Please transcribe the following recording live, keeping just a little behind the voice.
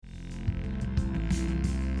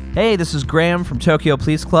Hey, this is Graham from Tokyo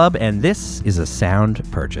Police Club, and this is a sound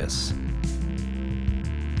purchase.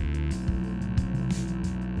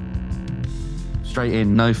 Straight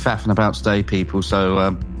in, no faffing about today, people.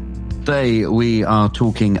 So today we are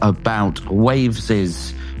talking about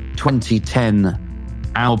Wavves'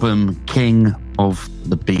 2010 album, King of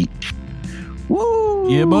the Beach. Woo!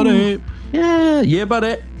 Yeah, buddy. Yeah,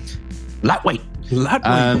 buddy. Lightweight.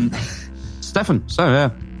 Stefan,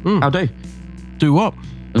 so how do? Do what?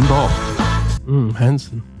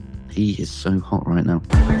 Hanson. He is so hot right now.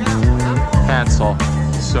 Hansel.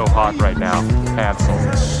 So hot right now. Hansel.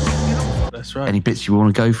 That's right. Any bits you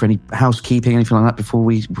want to go for? Any housekeeping, anything like that before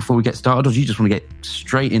we get started, or do you just want to get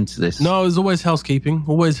straight into this? No, it's always housekeeping.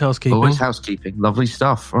 Always housekeeping. Always housekeeping. Lovely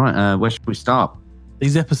stuff. All right, where should we start?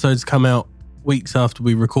 These episodes come out weeks after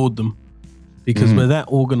we record them because we're that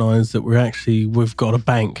organised that we've got a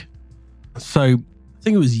bank. So I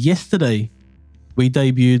think it was yesterday we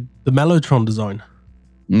debuted the Mellotron design.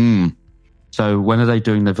 So when are they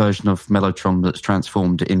doing the version of Mellotron that's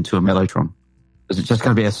transformed into a Mellotron? Is it just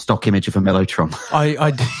going to be a stock image of a Mellotron?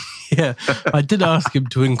 I did ask him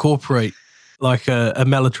to incorporate like a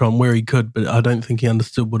Mellotron where he could, but I don't think he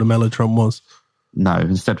understood what a Mellotron was. No,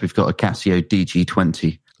 instead we've got a Casio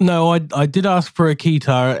DG20. No, I did ask for a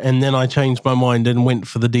keytar and then I changed my mind and went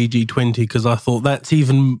for the DG20 because I thought that's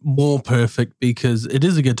even more perfect because it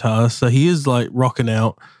is a guitar, so he is like rocking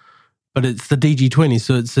out, but it's the DG20,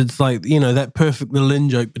 so it's like, you know, that perfect little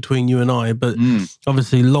in-joke between you and I, but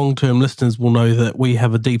obviously long-term listeners will know that we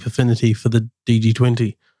have a deep affinity for the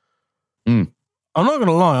DG20. I'm not going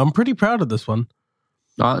to lie, I'm pretty proud of this one.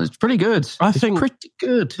 It's pretty good. I think pretty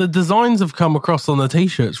good. The designs have come across on the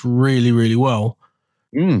t-shirts really, really well.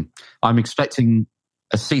 I'm expecting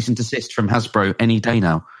a cease and desist from Hasbro any day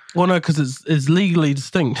now. Well, no, because it's legally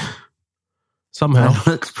distinct somehow. It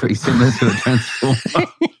looks pretty similar to a Transformer.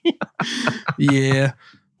 Yeah.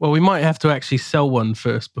 Well, we might have to actually sell one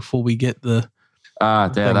first before we get the...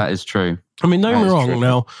 that is true. I mean, don't get me wrong. True.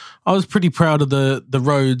 Now, I was pretty proud of the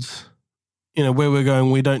Rhodes, you know, where we're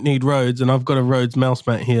going, we don't need Rhodes, and I've got a Rhodes mouse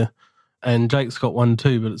mat here, and Jake's got one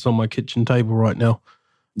too, but it's on my kitchen table right now.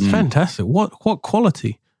 It's fantastic. What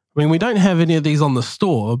quality? I mean, we don't have any of these on the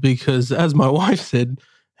store because, as my wife said,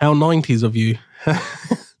 how 90s of you.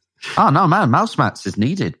 Oh, no, man. Mouse mats is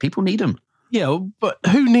needed. People need them. Yeah, but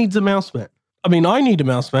who needs a mouse mat? I mean, I need a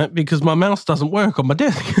mouse mat because my mouse doesn't work on my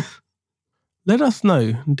desk. Let us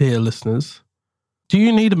know, dear listeners. Do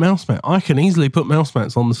you need a mouse mat? I can easily put mouse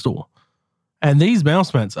mats on the store. And these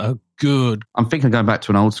mouse mats are good. I'm thinking of going back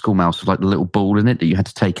to an old school mouse with like the little ball in it that you had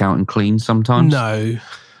to take out and clean sometimes. No,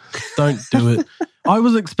 don't do it. I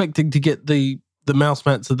was expecting to get the mouse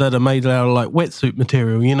mats that are made out of like wetsuit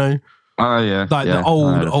material, you know? Oh, yeah. Like the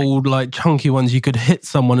old, like chunky ones you could hit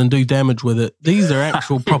someone and do damage with it. These are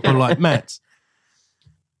actual proper like mats.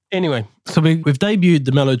 Anyway, so we've debuted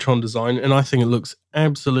the Mellotron design and I think it looks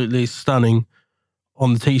absolutely stunning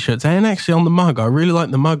on the t-shirts and actually on the mug. I really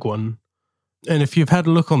like the mug one. And if you've had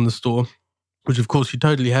a look on the store, which of course you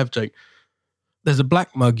totally have, Jake, there's a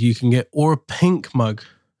black mug you can get or a pink mug.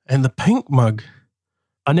 And the pink mug,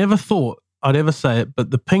 I never thought I'd ever say it,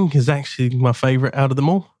 but the pink is actually my favourite out of them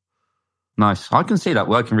all. Nice. I can see that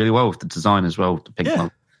working really well with the design as well, the pink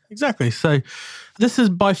mug. Exactly. So this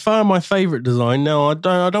is by far my favourite design. Now, I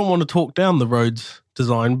don't want to talk down the Rhodes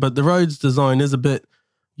design, but the Rhodes design is a bit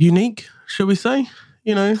unique, shall we say?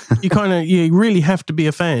 You know, you really have to be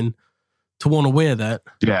a fan to want to wear that.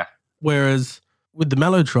 Yeah. Whereas with the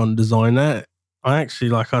Mellotron design, I actually,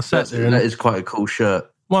 like I sat there. And that is quite a cool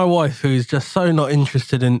shirt. My wife, who's just so not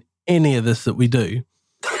interested in any of this that we do,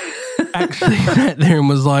 actually sat there and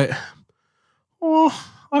was like,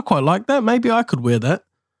 oh, I quite like that. Maybe I could wear that.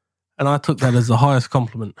 And I took that as the highest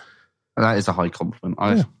compliment. That is a high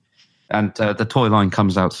compliment. And the toy line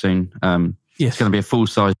comes out soon. Yes. It's going to be a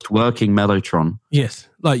full-sized working Mellotron. Yes.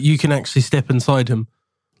 Like you can actually step inside him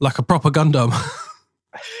like a proper Gundam.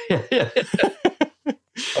 Yeah.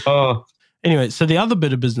 Oh. Anyway, so the other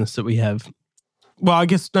bit of business that we have, well, I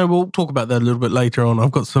guess, no, we'll talk about that a little bit later on.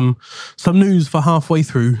 I've got some news for halfway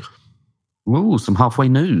through. Ooh, some halfway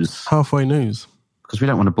news. Halfway news. Because we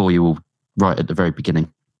don't want to bore you all right at the very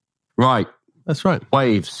beginning. Right. That's right.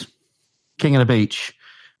 Wavves. King of the Beach.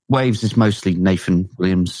 Wavves is mostly Nathan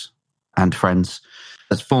Williams and friends.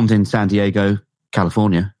 That's formed in San Diego,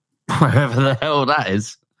 California. Wherever the hell that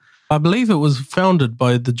is. I believe it was founded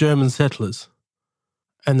by the German settlers.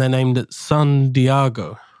 And they named it San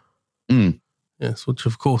Diego. Yes, which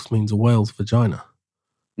of course means a whale's vagina.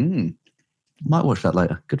 Might watch that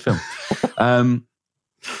later. Good film.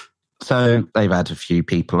 So they've had a few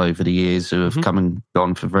people over the years who have come and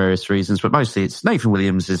gone for various reasons, but mostly it's Nathan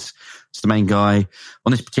Williams is the main guy.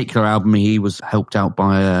 On this particular album, he was helped out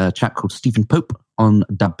by a chap called Stephen Pope on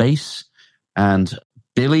the bass and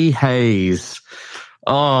Billy Hayes.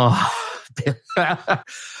 Oh, Billy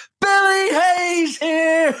Hayes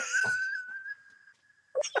here!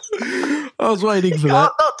 I was waiting for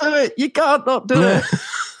that. You can't not do it. You can't not do it.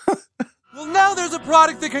 Well, now there's a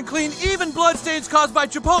product that can clean even bloodstains caused by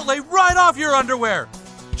Chipotle right off your underwear.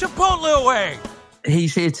 Chipotle away!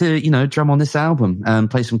 He's here to, drum on this album and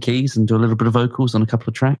play some keys and do a little bit of vocals on a couple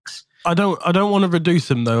of tracks. I don't want to reduce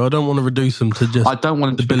him though. I don't want to reduce him to just. I don't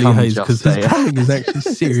want him to Billy become Hayes just because his playing is actually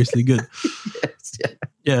seriously good. Yes,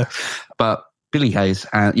 Yeah. But Billy Hayes,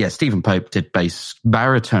 Stephen Pope did bass,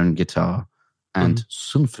 baritone guitar, and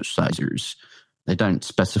synthesizers. They don't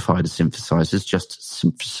specify the synthesizers, just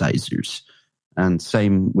synthesizers. And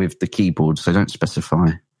same with the keyboards, they don't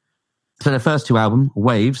specify. So their first two albums,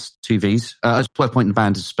 Wavves, 2 Vs. It's worth pointing the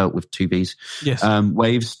band is spelt with 2 Vs. Yes.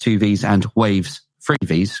 Wavves, 2 Vs, and Wavves, 3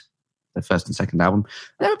 Vs. Their first and second album.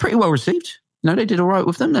 They were pretty well received. They did all right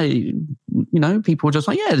with them. They, people were just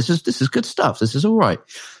like, yeah, this is good stuff. This is all right.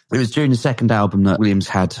 It was during the second album that Williams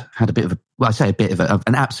had a bit of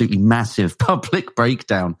an absolutely massive public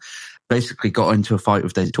breakdown. Basically got into a fight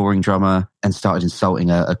with the touring drummer and started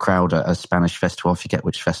insulting a crowd at a Spanish festival. I forget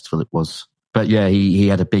which festival it was. But yeah, he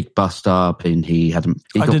had a big bust up and he got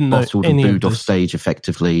bottled and booed off stage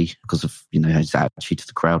effectively because of, his attitude to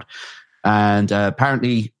the crowd. And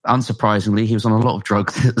apparently, unsurprisingly, he was on a lot of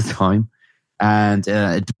drugs at the time and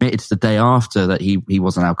admitted the day after that he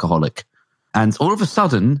was an alcoholic. And all of a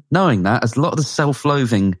sudden, knowing that, as a lot of the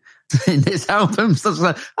self-loathing in his albums, I was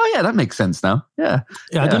like, oh yeah, that makes sense now. Yeah.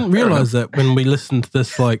 Yeah, I didn't realise that when we listened to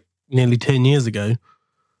this like nearly 10 years ago.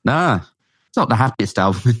 Nah, it's not the happiest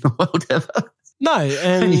album in the world ever. No,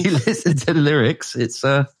 and when you listen to the lyrics, it's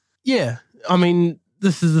yeah. I mean,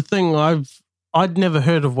 this is the thing. I'd never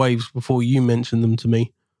heard of Wavves before you mentioned them to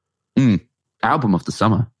me. Album of the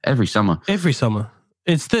summer, every summer. Every summer.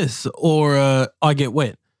 It's this or I Get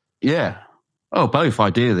Wet. Yeah. Oh, both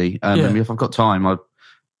ideally. I mean, if I've got time,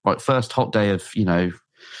 first hot day of,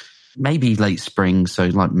 maybe late spring, so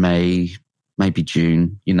like May, maybe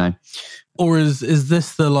June, Or is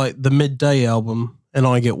this the midday album and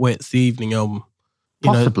I Get Wet's the evening album?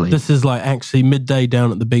 Possibly. This is like actually midday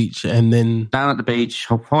down at the beach and then... Down at the beach,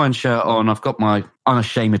 Hawaiian shirt on. I've got my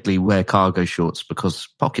unashamedly wear cargo shorts because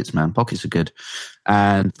pockets, man. Pockets are good.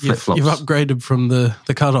 And flip-flops. You've upgraded from the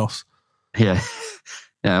cut-offs. Yeah.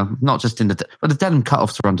 Yeah, not just in the denim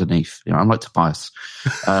cut-offs are underneath. I'm like Tobias.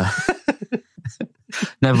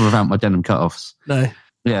 Never without my denim cut-offs. No.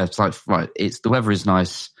 Yeah, it's like, right, the weather is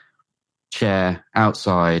nice. Chair,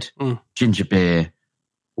 outside, ginger beer,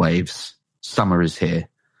 waves. Summer is here.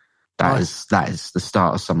 That is the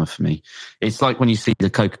start of summer for me. It's like when you see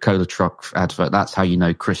the Coca-Cola truck advert, that's how you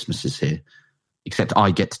know Christmas is here. Except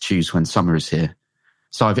I get to choose when summer is here.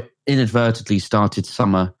 So I've inadvertently started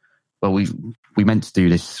summer. Well, we meant to do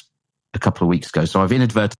this a couple of weeks ago. So I've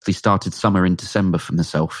inadvertently started summer in December for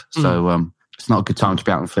myself. So it's not a good time to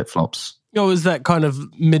be out in flip-flops. Oh, is that kind of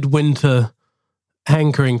midwinter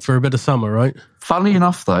hankering for a bit of summer, right? Funnily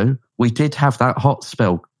enough, though, we did have that hot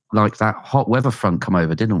spell, like that hot weather front come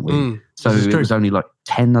over, didn't we? So it was only like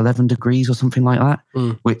 10, 11 degrees or something like that,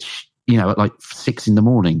 which, at like 6 in the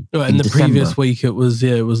morning. Oh, and the previous week it was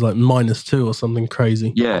like -2 or something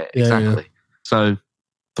crazy. Yeah, exactly. Yeah. So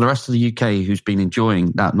for the rest of the UK who's been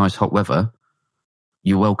enjoying that nice hot weather,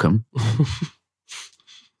 you're welcome.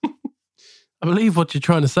 I believe what you're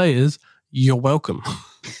trying to say is, you're welcome.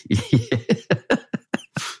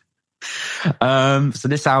 So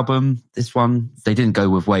this album, they didn't go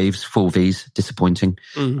with Wavves, 4 Vs, disappointing.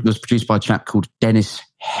 It was produced by a chap called Dennis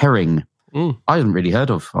Herring. I hadn't really heard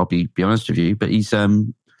of, I'll be honest with you, but he's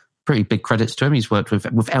pretty big credits to him. He's worked with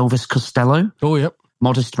Elvis Costello. Oh, yep.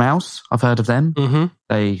 Modest Mouse, I've heard of them.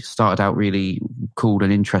 They started out really cool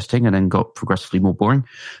and interesting and then got progressively more boring.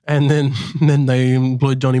 And then they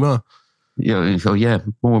employed Johnny Marr. Yeah,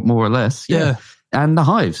 more or less. Yeah. And the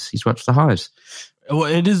Hives. He's worked with the Hives. Well,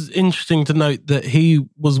 it is interesting to note that he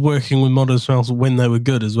was working with Modest Mouse when they were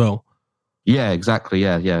good as well. Yeah, exactly.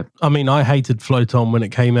 Yeah. I mean, I hated Float On when it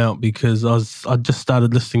came out because I just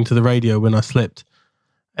started listening to the radio when I slept.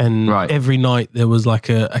 And every night there was like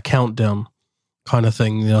a countdown kind of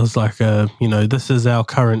thing. There was like this is our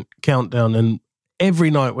current countdown. And every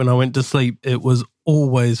night when I went to sleep, it was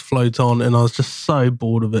always Float On. And I was just so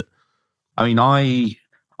bored of it. I mean, I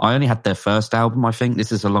only had their first album, I think.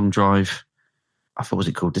 This is a Long Drive. I thought, was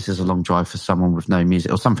it called This is a Long Drive for Someone with No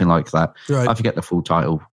Music or something like that. Right. I forget the full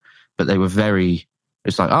title. But they were very,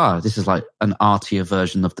 It's like, this is like an artier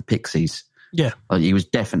version of the Pixies. Yeah. Like, he was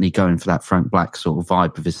definitely going for that Frank Black sort of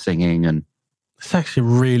vibe of his singing. And it's actually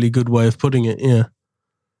a really good way of putting it, yeah.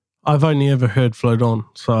 I've only ever heard Float On,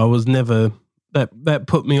 so I was never... That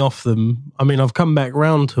put me off them. I mean, I've come back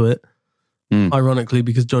round to it, ironically,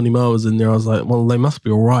 because Johnny Marr was in there. I was like, well, they must be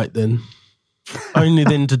all right then. Only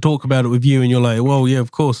then to talk about it with you, and you're like, well, yeah,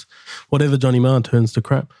 of course. Whatever Johnny Marr turns to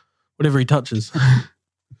crap. Whatever he touches.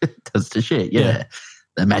 does the shit, yeah.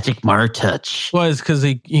 The magic Marr touch. Well, it's because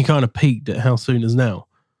he kind of peaked at How Soon Is Now.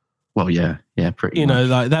 Well, yeah, pretty You much. know,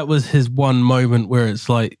 like that was his one moment where it's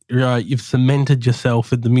like, right, you've cemented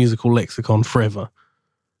yourself in the musical lexicon forever.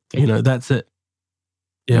 You know, that's it.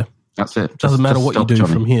 Yeah. That's it. Doesn't matter just what you stop, do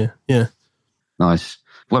Johnny. from here. Yeah. Nice.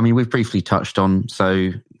 Well, I mean, we've briefly touched on,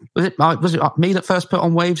 so was it me that first put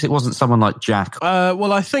on Wavves? It wasn't someone like Jack.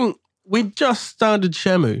 Well, I think we just started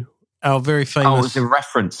Shamu, our very famous... Oh, it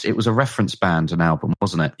was a reference band, an album,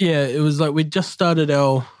 wasn't it? Yeah, it was like we just started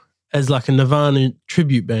as like a Nirvana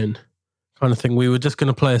tribute band kind of thing. We were just going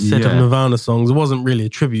to play a set of Nirvana songs. It wasn't really a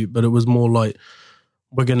tribute, but it was more like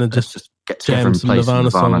we're going to just get together jam and some play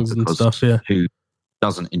Nirvana songs and because stuff, yeah. Who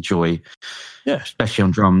doesn't enjoy, especially on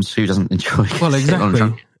drums, who doesn't enjoy Well, sitting on exactly.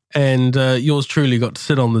 drums? And yours truly got to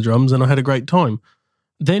sit on the drums and I had a great time.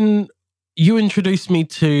 Then you introduced me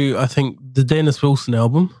to, I think, the Dennis Wilson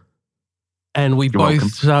album. And we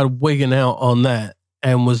both started wigging out on that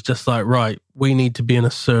and was just like, right, we need to be in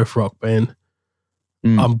a surf rock band.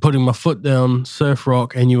 I'm putting my foot down, surf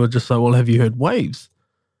rock. And you were just like, well, have you heard Wavves?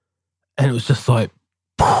 And it was just like,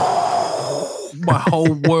 my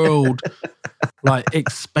whole world like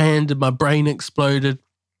expanded, my brain exploded.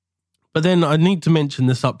 But then I need to mention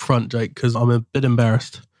this up front, Jake, because I'm a bit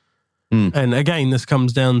embarrassed. And again, this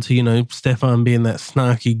comes down to, you know, Stefan being that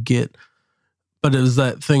snarky git. But it was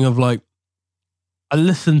that thing of like, I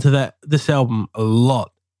listened to this album a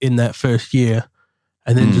lot in that first year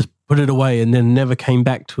and then just put it away and then never came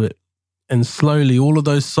back to it. And slowly all of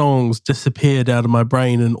those songs disappeared out of my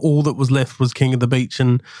brain and all that was left was King of the Beach.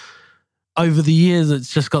 And over the years,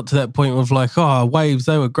 it's just got to that point of like, Wavves,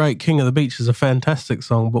 they were great. King of the Beach is a fantastic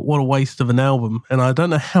song, but what a waste of an album. And I don't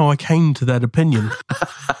know how I came to that opinion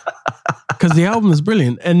because the album is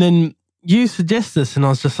brilliant. And then you suggest this and I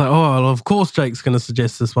was just like, well, of course Jake's going to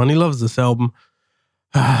suggest this one. He loves this album.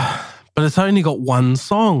 But it's only got one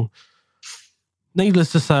song.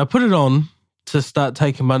 Needless to say, I put it on to start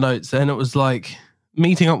taking my notes and it was like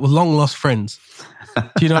meeting up with long lost friends.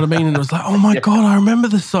 Do you know what I mean? And it was like, oh my God, I remember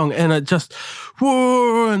this song. And it just,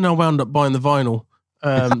 whoa, and I wound up buying the vinyl.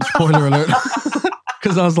 Spoiler alert.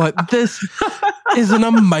 Because I was like, this is an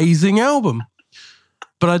amazing album.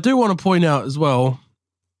 But I do want to point out as well,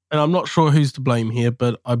 and I'm not sure who's to blame here,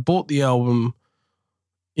 but I bought the album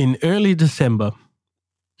in early December,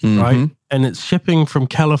 right? And it's shipping from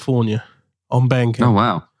California on Bandcamp. Oh,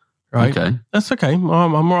 wow. Right? Okay. That's okay. I'm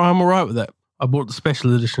all right with that. I bought the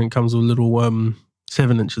special edition. It comes with a little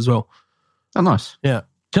 7-inch as well. Oh, nice. Yeah.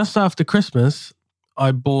 Just after Christmas,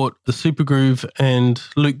 I bought the Super Groove and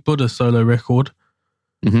Luke Buddha solo record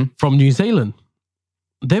from New Zealand.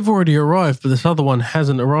 They've already arrived, but this other one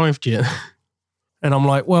hasn't arrived yet. And I'm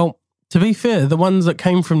like, well, to be fair, the ones that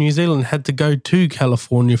came from New Zealand had to go to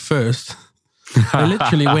California first. They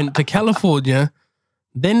literally went to California,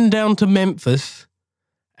 then down to Memphis,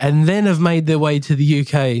 and then have made their way to the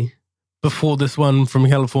UK before this one from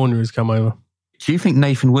California has come over. Do you think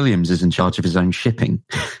Nathan Williams is in charge of his own shipping?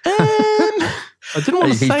 I didn't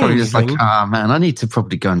want to say He's probably anything. just like, man, I need to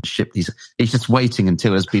probably go and ship these. He's just waiting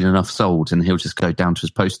until there's been enough sold and he'll just go down to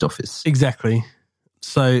his post office. Exactly.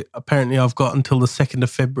 So apparently I've got until the 2nd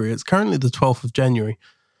of February. It's currently the 12th of January.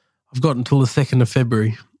 I've got until the 2nd of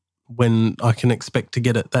February when I can expect to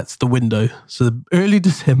get it. That's the window. So early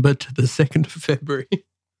December to the 2nd of February.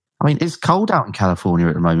 I mean, it's cold out in California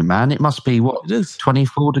at the moment, man. It must be, what, It is.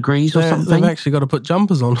 24 degrees or something? They've actually got to put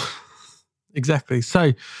jumpers on. Exactly.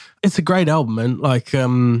 So it's a great album, man. Like,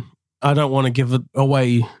 I don't want to give it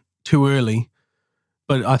away too early,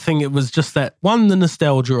 but I think it was just that, one, the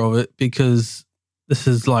nostalgia of it, because this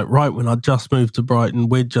is like right when I just moved to Brighton.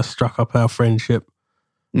 We'd just struck up our friendship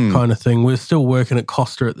kind of thing. We're still working at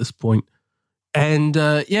Costa at this point. And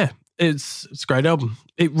it's a great album.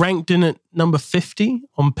 It ranked in at number 50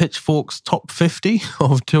 on Pitchfork's top 50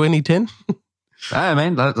 of 2010. Yeah,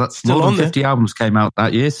 man, that's Still more on than 50 albums came out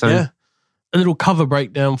that year. So yeah. A little cover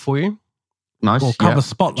breakdown for you. nice. Or cover yeah.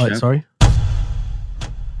 spotlight, Sure. sorry.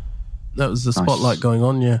 That was the spotlight going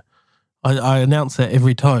on, yeah. I announce that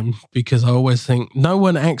every time because I always think no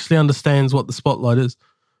one actually understands what the spotlight is.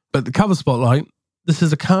 But the cover spotlight, this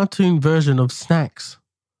is a cartoon version of Snacks,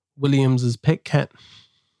 Williams's pet cat.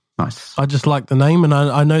 Nice. I just like the name, and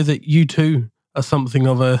I know that you too are something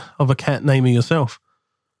of a cat namer yourself.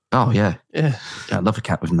 Oh, yeah. Yeah. I love a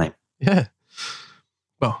cat with a name. Yeah.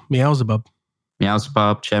 Well, Meowsabub.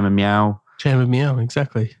 Meowsabub, Chairman Meow. Chairman Meow,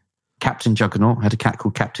 exactly. Captain Juggernaut. I had a cat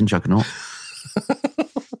called Captain Juggernaut.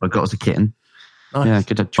 I got as a kitten. Nice. Yeah,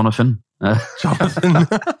 good. Jonathan. Jonathan.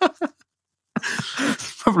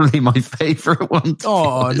 Probably my favourite one.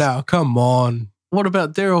 Oh, now, come on. What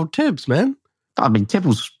about dear old Tibbs, man? I mean,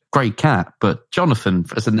 Tibble's a great cat, but Jonathan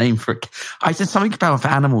as a name for I said something about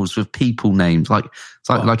animals with people names, like it's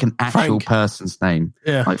like an actual Frank. person's name.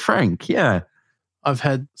 Yeah. Like Frank, yeah. I've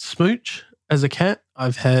had Smooch as a cat.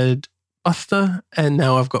 I've had Buster, and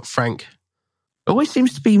now I've got Frank. It always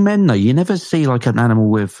seems to be men, though. You never see like an animal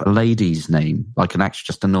with a lady's name, like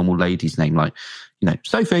just a normal lady's name, like,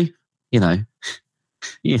 Sophie, Yeah,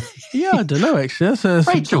 Yeah, I don't know, actually. That's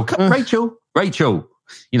Rachel.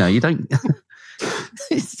 You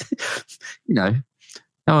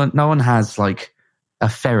don't, no one has like a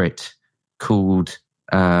ferret called,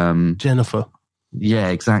 Jennifer. yeah,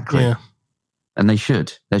 exactly. Yeah. And they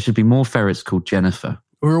should. There should be more ferrets called Jennifer.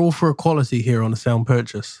 We're all for equality here on a sound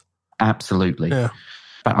purchase. Absolutely. Yeah.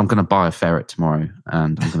 But I'm going to buy a ferret tomorrow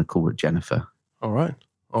and I'm going to call it Jennifer. All right.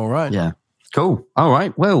 Yeah. Cool. All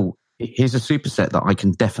right. Well, here's a superset that I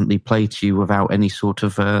can definitely play to you without any sort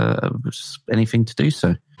of anything to do so.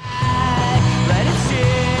 Let it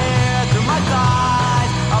sear through my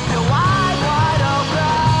thighs. I feel wide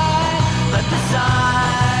open. Let the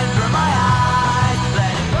sun burn my eyes.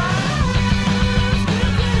 Let it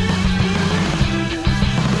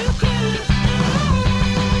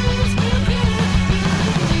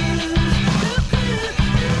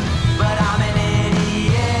But I'm an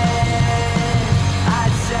idiot.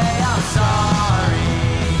 I'd say I'm sorry,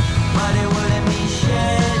 but it wouldn't be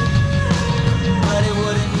shit. But it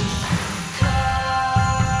wouldn't be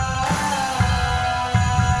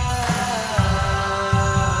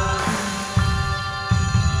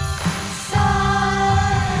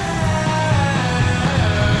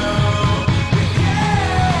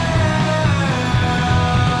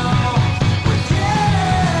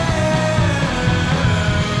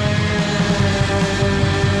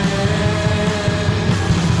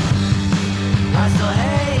I still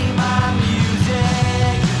hate my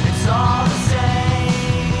music. It's all the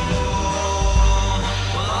same.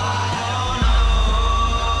 Well, I don't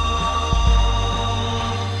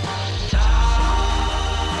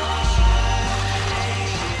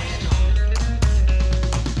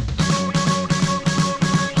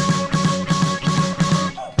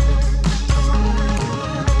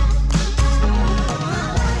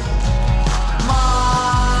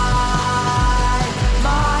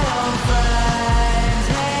My own friends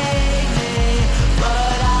hate me,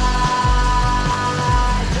 but I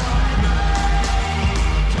don't.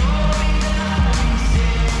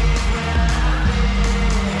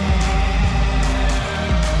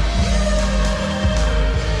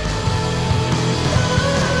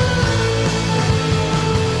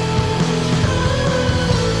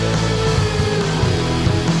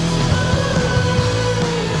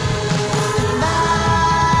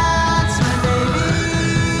 Announcement,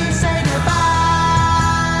 baby, say goodbye.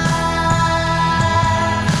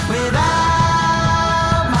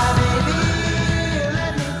 Without my baby,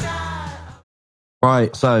 let me die.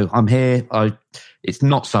 Right. So I'm here. It's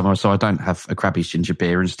not summer, so I don't have a Krabby's ginger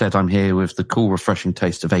beer. Instead, I'm here with the cool, refreshing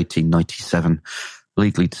taste of 1897,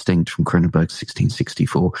 legally distinct from Kronenberg's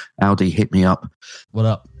 1664. Aldi, hit me up. What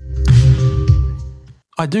up?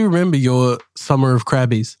 I do remember your summer of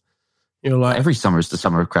Krabbies. You're like, Every summer is the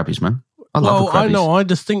summer of Krabby's, man. I love a Krabby's. I know. I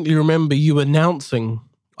distinctly remember you announcing,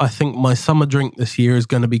 I think my summer drink this year is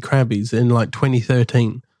going to be Krabbies in like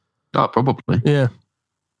 2013. Oh, probably. Yeah.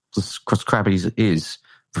 Because Krabby's is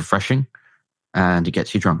refreshing and it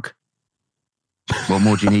gets you drunk. What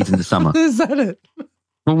more do you need in the summer? Is that it?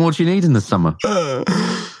 What more do you need in the summer? I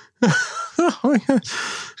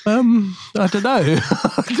don't know.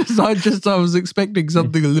 I was expecting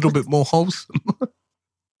something a little bit more wholesome.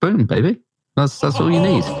 Boom, baby. That's all you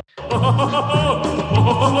need.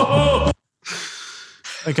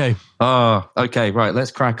 Okay. Okay, right.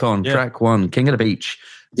 Let's crack on. Yeah. Track 1, King of the Beach.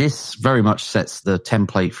 This very much sets the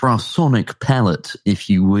template for our sonic palette, if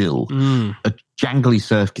you will. A jangly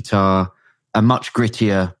surf guitar, a much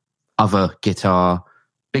grittier other guitar,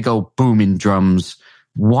 big old booming drums,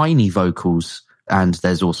 whiny vocals, and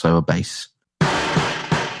there's also a bass.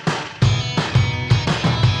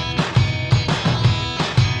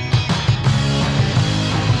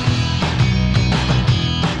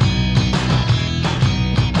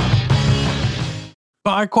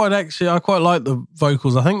 But I quite like the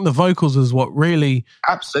vocals. I think the vocals is what really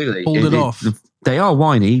absolutely pulled it off. They are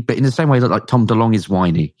whiny, but in the same way that like Tom DeLonge is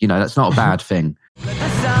whiny. You know, that's not a bad thing. Let the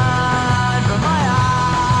sun burn my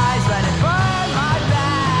eyes, let it burn my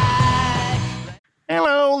back.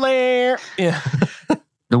 Hello there. Yeah.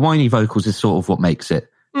 The whiny vocals is sort of what makes it.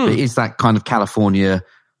 It is that kind of California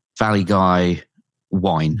Valley Guy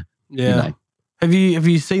whine. Yeah. You know? Have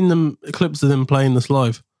you seen them clips of them playing this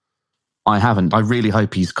live? I haven't. I really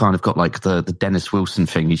hope he's kind of got like the Dennis Wilson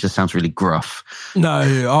thing. He just sounds really gruff. No.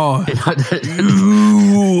 Oh.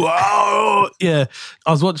 Ooh, oh. Yeah.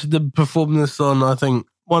 I was watching them perform this on, I think,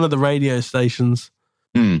 one of the radio stations.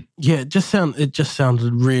 Yeah, it just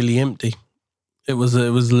sounded really empty. It was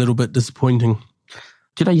a little bit disappointing.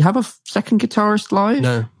 Did they have a second guitarist live?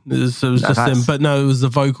 No, it was just them. But no, it was the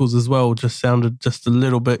vocals as well. Just sounded just a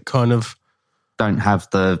little bit kind of... Don't have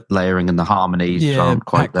the layering and the harmonies aren't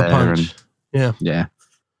quite pack the there. punch. And yeah.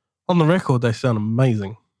 On the record, they sound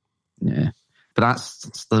amazing. Yeah. But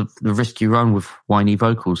that's the risk you run with whiny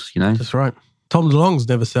vocals, you know? That's right. Tom DeLonge's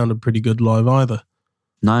never sounded pretty good live either.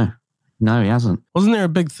 No, he hasn't. Wasn't there a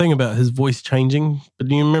big thing about his voice changing? But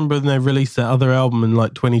do you remember when they released that other album in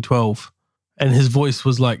like 2012? And his voice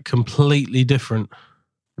was like completely different.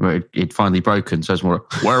 Where it'd finally broken, so it's more,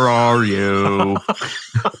 where are you?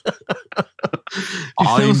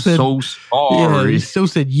 I'm so sorry. Yeah, he still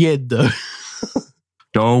said yed though.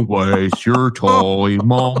 Don't waste your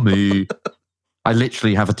time on me. I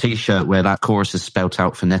literally have a t-shirt where that chorus is spelt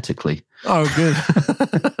out phonetically. Oh, good.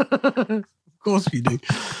 Of course you do.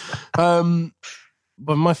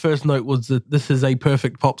 But my first note was that this is a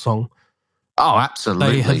perfect pop song. Oh,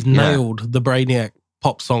 absolutely. They have nailed the Brainiac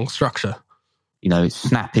pop song structure. You know, it's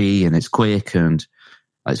snappy and it's quick and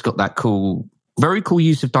it's got that very cool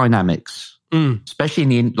use of dynamics. Especially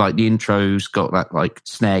in the intro's got that like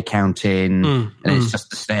snare counting and it's just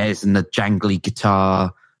the snares and the jangly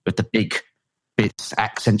guitar with the big bits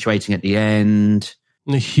accentuating at the end.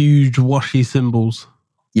 And the huge washy cymbals.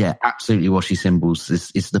 Yeah, absolutely washy cymbals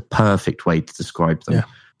is the perfect way to describe them. Yeah,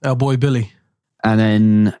 our boy Billy. And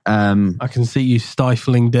then... I can see you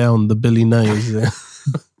stifling down the Billy nays there.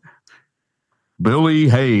 Billy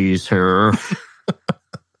Hayes here.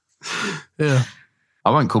 Yeah. I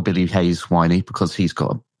won't call Billy Hayes whiny because he's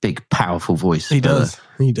got a big, powerful voice. He does.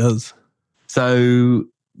 He does. So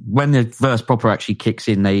when the verse proper actually kicks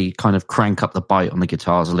in, they kind of crank up the bite on the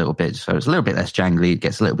guitars a little bit. So it's a little bit less jangly. It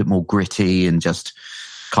gets a little bit more gritty and just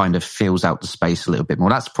kind of fills out the space a little bit more.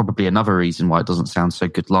 That's probably another reason why it doesn't sound so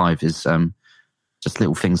good live is just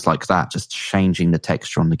little things like that, just changing the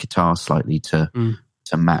texture on the guitar slightly to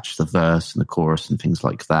match the verse and the chorus and things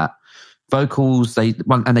like that. Vocals, they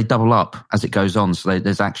double up as it goes on. So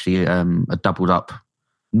there's actually a doubled up,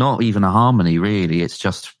 not even a harmony really. It's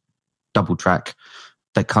just double track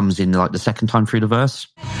that comes in like the second time through the verse.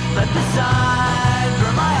 Let the sun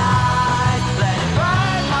burn my eyes, let it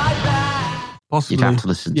burn my back. Possibly. You'd have to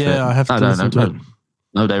listen to it. Yeah, I have to listen to it.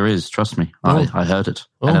 No, there is. Trust me. I heard it.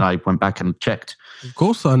 And then I went back and checked. Of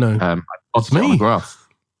course I know. It's me. On a graph.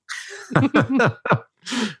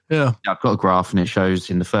 Yeah. I've got a graph and it shows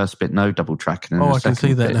in the first bit no double track. And I can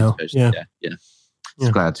see that now. Yeah.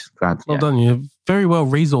 Glad. Well done. You're very well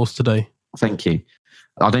resourced today. Thank you.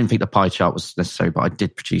 I don't think the pie chart was necessary, but I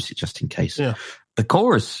did produce it just in case. Yeah. The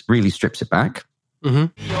chorus really strips it back. You're never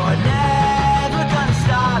gonna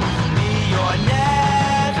stop me. You're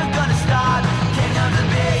never gonna stop King of the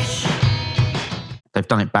Beach. They've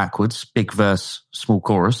done it backwards. Big verse, small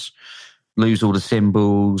chorus. Lose all the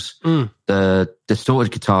cymbals. The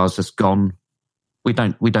distorted guitars has gone. We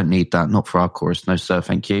don't need that. Not for our chorus. No, sir.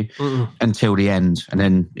 Thank you. Until the end. And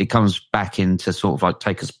then it comes back into sort of like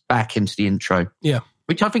take us back into the intro. Yeah.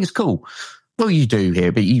 Which I think is cool. Well, you do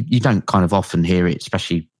hear, but you don't kind of often hear it,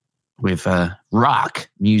 especially with rock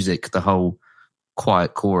music, the whole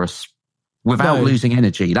quiet chorus without losing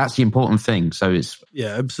energy. That's the important thing. So it's...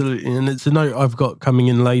 Yeah, absolutely. And it's a note I've got coming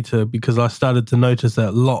in later because I started to notice that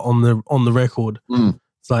a lot on the record.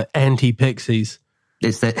 It's like anti-Pixies.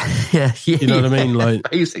 It's that, yeah. You know what I mean? Like,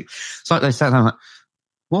 basic. It's like they said, I'm like,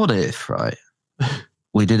 what if, right?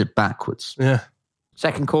 We did it backwards. Yeah.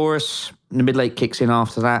 Second chorus, the middle eight kicks in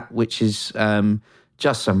after that, which is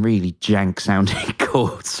just some really jank sounding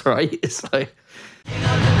chords, right? It's like... King of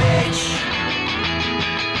the Beach.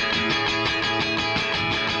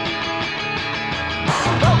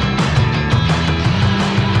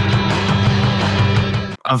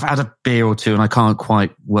 I've had a beer or two and I can't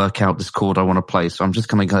quite work out this chord I want to play, so I'm just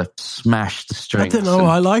going to smash the strings. I don't know.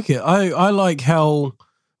 I like it. I like how...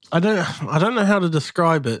 I don't know how to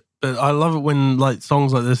describe it, but I love it when like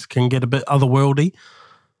songs like this can get a bit otherworldly.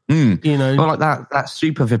 You know, Well, like that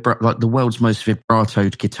super vibrato, like the world's most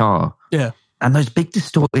vibratoed guitar. Yeah. And those big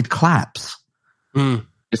distorted claps.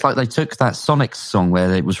 It's like they took that Sonic song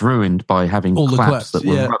where it was ruined by having All the claps that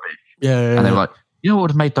were yeah. rubbish. Yeah. And they were like, you know what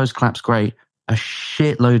would have made those claps great? A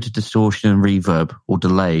shitload of distortion and reverb or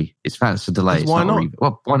delay. It's a delay. It's why not? A reverb.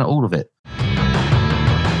 Well, why not all of it?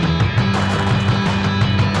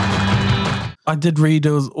 I did read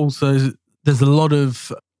there was also, there's a lot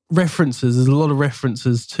of references. There's a lot of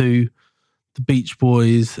references to the Beach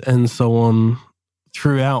Boys and so on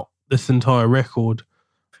throughout this entire record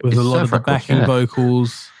with a lot of the backing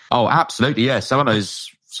vocals. Oh, absolutely. Yeah. Some of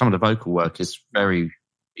the vocal work is very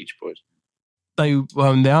Beach Boys.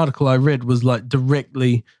 The article I read was like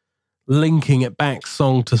directly linking it back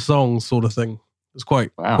song to song sort of thing. It was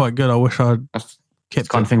quite good. I wish I'd kept the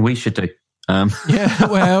kind of thing we should do. Yeah,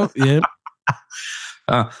 well, yeah.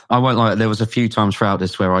 I won't lie, there was a few times throughout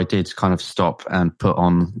this where I did kind of stop and put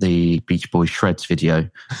on the Beach Boys Shreds video,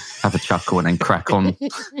 have a chuckle and then crack on.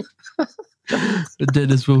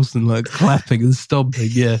 Dennis Wilson like clapping and stomping,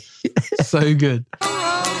 yeah. So good.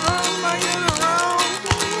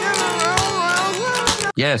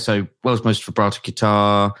 Yeah, so world's most vibrato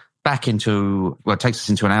guitar, back into, well, it takes us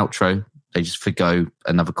into an outro. They just forgo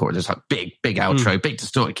another chord. There's like big outro, big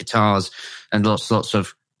distorted guitars, and lots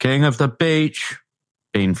of King of the Beach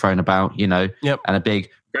being thrown about, you know, and a big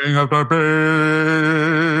King of the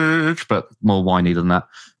Beach, but more whiny than that.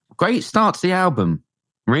 Great start to the album.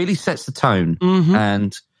 Really sets the tone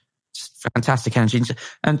and fantastic energy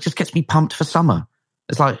and just gets me pumped for summer.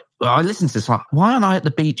 It's like, I listen to this like, why aren't I at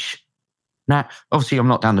the beach now? Obviously, I'm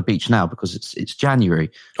not down the beach now because it's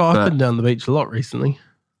January. Oh, I've been down the beach a lot recently.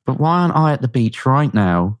 But why aren't I at the beach right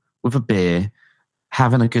now with a beer,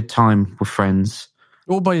 having a good time with friends?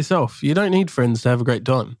 All by yourself. You don't need friends to have a great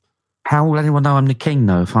time. How will anyone know I'm the king,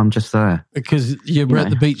 though, if I'm just there? Because you're at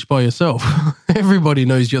the beach by yourself. Everybody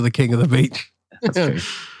knows you're the king of the beach. That's true.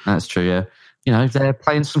 That's true, yeah. You know, they're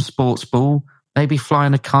playing some sports ball, maybe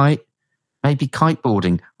flying a kite, maybe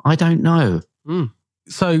kiteboarding. I don't know.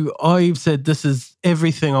 So I've said this is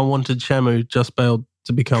everything I wanted Shamu Just Bailed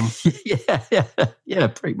to become. Yeah,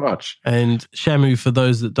 pretty much. And Shamu, for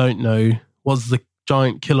those that don't know, was the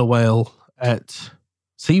giant killer whale at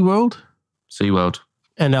SeaWorld.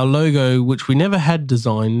 And our logo, which we never had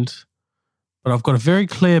designed, but I've got a very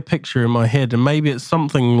clear picture in my head, and maybe it's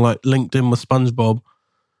something like linked in with SpongeBob,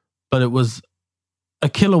 but it was a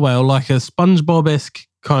killer whale, like a SpongeBob-esque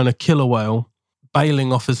kind of killer whale,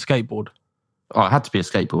 bailing off his skateboard. Oh, it had to be a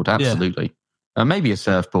skateboard, absolutely. Yeah. Maybe a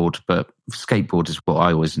surfboard, but skateboard is what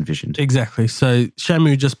I always envisioned. Exactly. So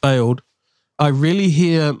Shamu Just Bailed. I really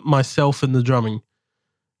hear myself in the drumming.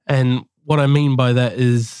 And what I mean by that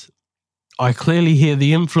is I clearly hear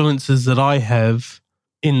the influences that I have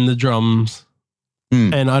in the drums.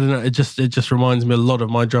 And I don't know, it just reminds me a lot of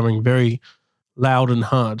my drumming, very loud and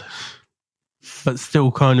hard, but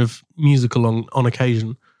still kind of musical on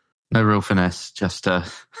occasion. No real finesse, just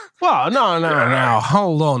Well, no,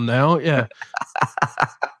 hold on now, yeah.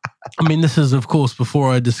 I mean, this is, of course, before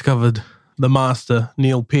I discovered the master,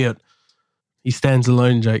 Neil Peart. He stands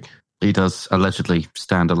alone, Jake. He does allegedly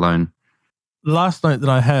stand alone. Last night that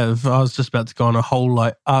I was just about to go on a whole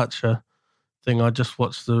like Archer thing. I just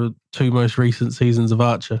watched the 2 most recent seasons of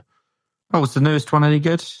Archer. Oh, was the newest one any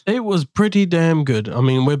good? It was pretty damn good. I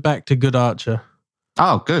mean, we're back to good Archer.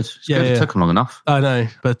 Oh, good. It's good. It took them long enough. I know,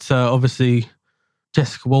 but obviously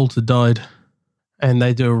Jessica Walter died, and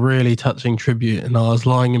they do a really touching tribute, and I was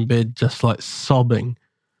lying in bed just like sobbing.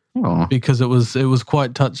 Oh. Because it was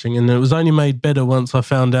quite touching, and it was only made better once I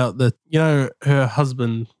found out that, you know, her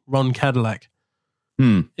husband, Ron Cadillac,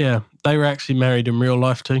 yeah, they were actually married in real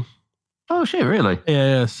life too. Oh shit, really?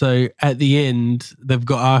 Yeah. So at the end, they've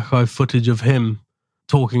got archive footage of him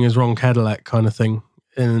talking as Ron Cadillac kind of thing,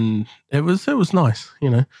 and it was nice, you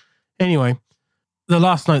know. Anyway, the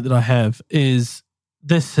last note that I have is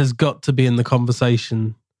this has got to be in the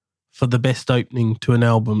conversation for the best opening to an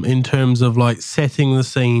album in terms of like setting the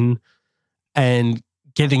scene and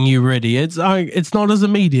getting you ready. It's not as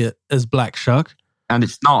immediate as Black Shuck. And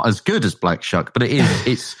it's not as good as Black Shuck, but it is.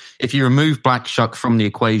 It's if you remove Black Shuck from the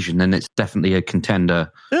equation, then it's definitely a contender.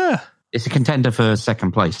 Yeah. It's a contender for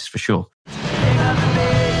second place, for sure.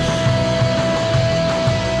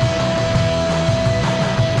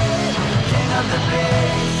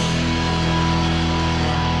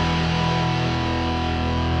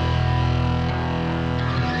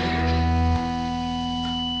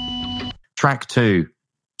 Track 2,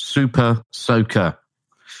 Super Soaker.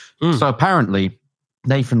 So apparently,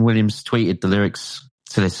 Nathan Williams tweeted the lyrics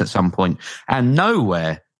to this at some point, and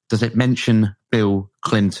nowhere does it mention Bill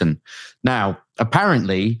Clinton? Now,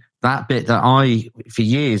 apparently, that bit that I, for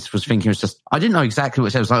years, was thinking was just, I didn't know exactly what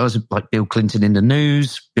it said. It was like Bill Clinton in the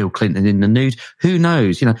news, Bill Clinton in the news. Who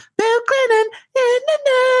knows? You know, Bill Clinton in the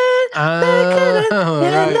news, Bill Clinton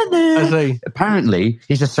in the news. I see. Apparently,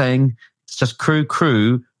 he's just saying, it's just crew,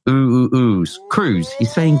 oohs. Cruise.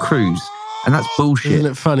 He's saying cruise. And that's bullshit.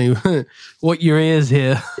 Isn't it funny what your ears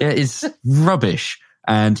hear? It is rubbish.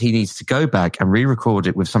 And he needs to go back and re-record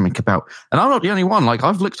it with something about, and I'm not the only one. Like,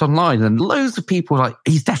 I've looked online and loads of people like,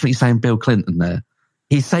 he's definitely saying Bill Clinton there.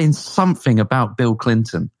 He's saying something about Bill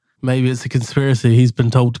Clinton. Maybe it's a conspiracy. He's been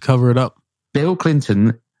told to cover it up. Bill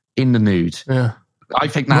Clinton in the nude. Yeah. I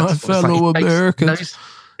think that's my fellow Americans.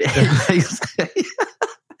 It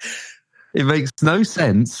makes no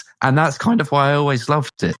sense. And that's kind of why I always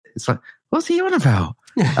loved it. It's like, what's he on about?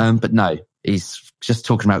 But no, he's just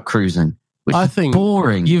talking about cruising. Which I is think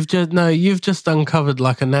boring. You've just uncovered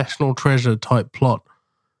like a national treasure type plot.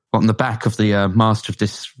 On the back of the master of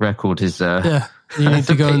this record is you need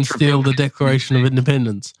to go and steal the Declaration of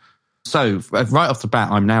Independence. So right off the bat,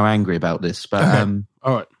 I'm now angry about this. But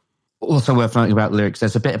all right. Also worth noting about the lyrics,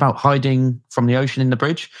 there's a bit about hiding from the ocean in the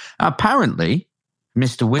bridge. Apparently,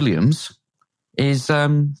 Mr. Williams is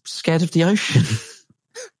scared of the ocean.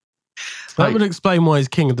 That would explain why he's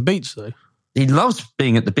king of the beach, though. He loves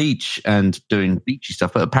being at the beach and doing beachy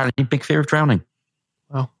stuff, but apparently big fear of drowning.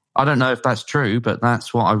 Well, I don't know if that's true, but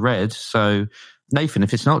that's what I read. So, Nathan,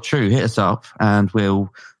 if it's not true, hit us up and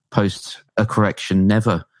we'll post a correction.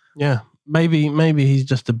 Never. Yeah, maybe he's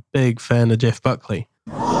just a big fan of Jeff Buckley.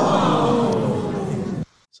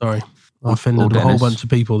 Sorry, I offended a whole bunch of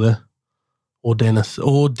people there. Or Dennis.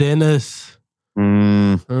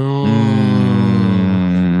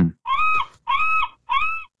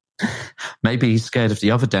 Maybe he's scared of the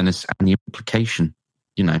other Dennis and the implication.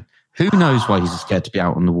 You know, who knows why he's scared to be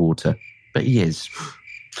out on the water, but he is.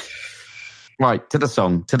 Right, to the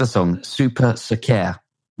song, Super Secure.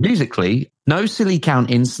 Musically, no silly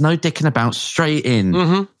countings, no dicking about, straight in.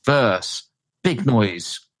 Mm-hmm. Verse, big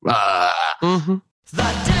noise. Mm-hmm. The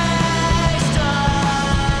day's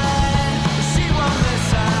done. She won't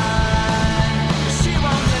listen.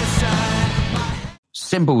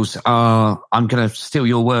 Cymbals are, I'm going to steal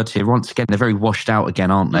your word here. Once again, they're very washed out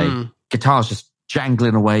again, aren't they? Guitar's just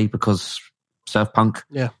jangling away because surf punk.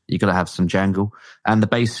 Yeah. You got to have some jangle. And the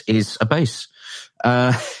bass is a bass.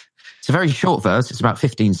 It's a very short verse. It's about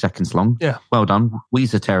 15 seconds long. Yeah. Well done.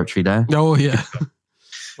 Weezer territory there. Oh, yeah.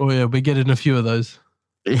 We're getting a few of those.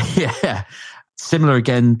 Yeah. Similar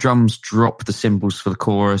again, drums drop the cymbals for the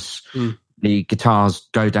chorus. The guitars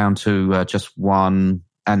go down to just one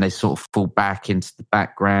and they sort of fall back into the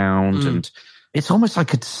background. And it's almost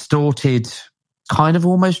like a distorted, kind of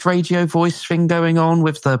almost radio voice thing going on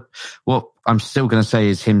with the, what I'm still going to say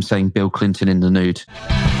is him saying Bill Clinton in the nude.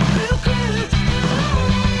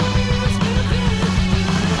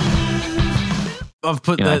 I've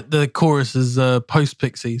put the chorus as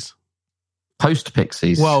post-Pixies.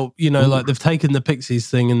 Post-Pixies? Well, you know, like they've taken the Pixies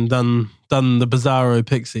thing and done the Bizarro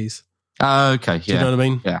Pixies. Okay, yeah. Do you know what I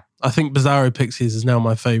mean? Yeah. I think Bizarro Pixies is now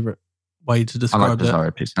my favourite way to describe I like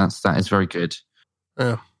Bizarro Pixies. That is very good.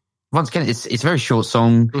 Yeah. Once again, it's a very short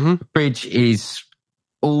song. Mm-hmm. The bridge is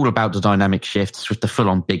all about the dynamic shifts with the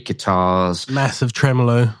full-on big guitars. Massive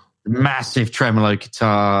tremolo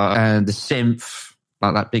guitar and the synth,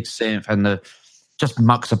 like that big synth, and the just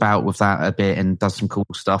mucks about with that a bit and does some cool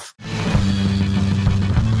stuff.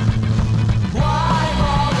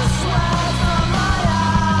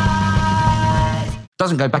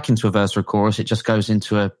 Doesn't go back into a verse or a chorus. It just goes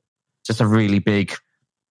into a really big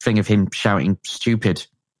thing of him shouting stupid,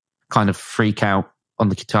 kind of freak out on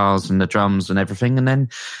the guitars and the drums and everything, and then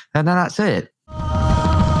that's it.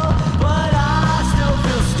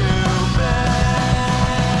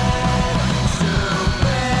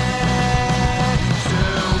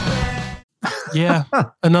 Yeah.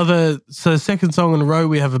 So second song in a row,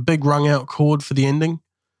 we have a big rung out chord for the ending.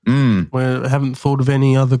 We haven't thought of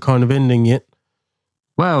any other kind of ending yet.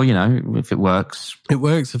 Well, you know, if it works. It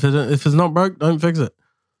works. If it's not broke, don't fix it.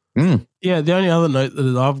 Yeah, the only other note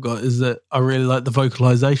that I've got is that I really like the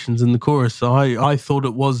vocalizations in the chorus. So I thought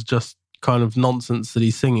it was just kind of nonsense that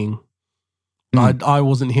he's singing. I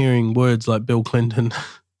wasn't hearing words like Bill Clinton.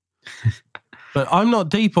 But I'm not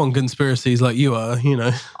deep on conspiracies like you are, you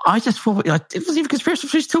know. I just thought it wasn't even conspiracy.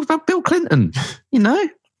 Just talk about Bill Clinton, you know.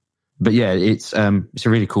 But yeah, it's a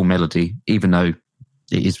really cool melody, even though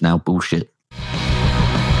it is now bullshit.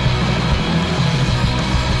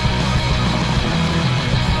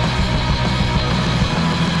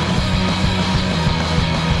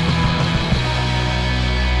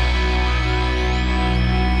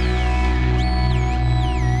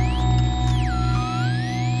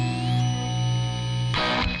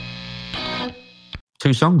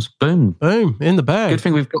 2 songs. Boom. Boom, in the bag. Good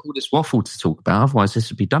thing we've got all this waffle to talk about. Otherwise, this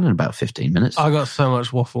would be done in about 15 minutes. I got so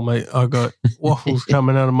much waffle, mate. I got waffles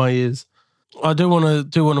coming out of my ears. I do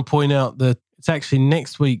want to point out that it's actually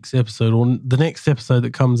next week's episode, or the next episode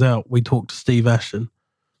that comes out, we talk to Steve Ashton.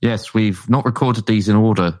 Yes, we've not recorded these in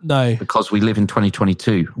order. No. Because we live in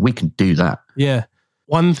 2022. We can do that. Yeah.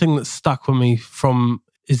 One thing that stuck with me from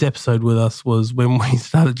his episode with us was when we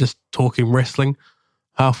started just talking wrestling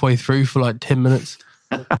halfway through for like 10 minutes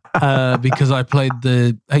because I played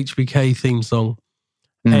the HBK theme song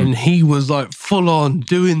and he was like full on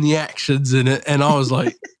doing the actions in it. And I was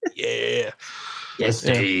like, yeah. Yes,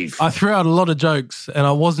 Steve. I threw out a lot of jokes and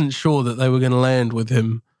I wasn't sure that they were going to land with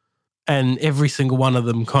him. And every single one of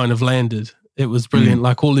them kind of landed. It was brilliant,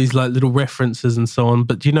 like all these like little references and so on.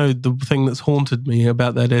 But you know, the thing that's haunted me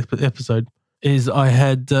about that episode is I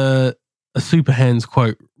had a Super Hands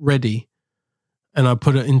quote ready and I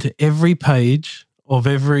put it into every page of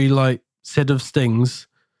every like set of stings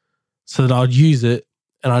so that I'd use it.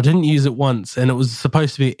 And I didn't use it once. And it was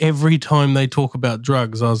supposed to be every time they talk about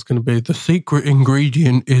drugs, I was going to be, the secret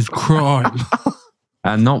ingredient is crime.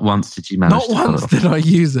 And not once did you manage to Not once did I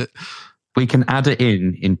use it. We can add it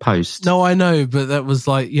in post. No, I know, but that was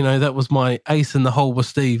like, you know, that was my ace in the hole with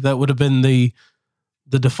Steve. That would have been the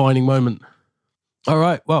defining moment. All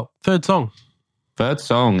right, well, third song. Third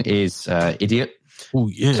song is Idiot. Oh,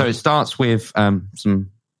 yeah. So it starts with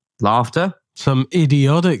some laughter. Some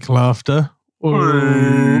idiotic laughter.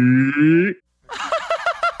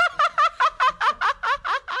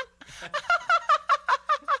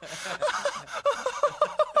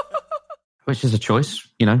 Which is a choice,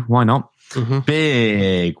 you know, why not? Mm-hmm.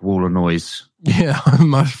 Big wall of noise. Yeah,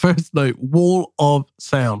 my first note, wall of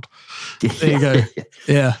sound. There you go.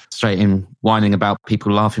 Yeah. Straight in, whining about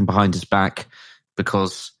people laughing behind his back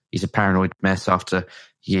because he's a paranoid mess after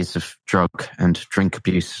years of drug and drink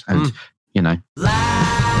abuse and, you know.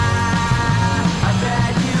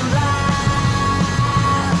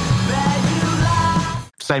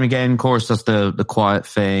 Same again, chorus does the quiet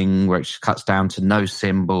thing where it just cuts down to no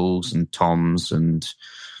cymbals and toms and...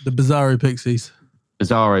 The Bizarro Pixies.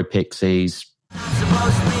 Bizarro Pixies.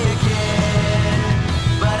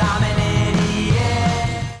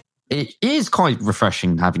 It is quite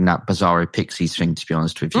refreshing having that Bizarro Pixies thing, to be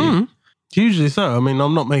honest with you. Usually so. I mean,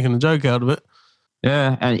 I'm not making a joke out of it.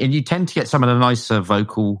 Yeah, and you tend to get some of the nicer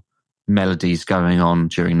vocal melodies going on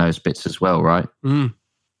during those bits as well, right?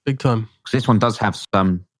 Big time. Because this one does have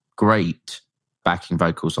some great backing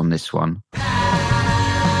vocals on this one.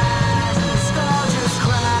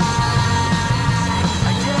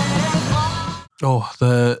 Oh,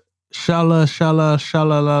 the shala, shala,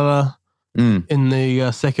 shalalala in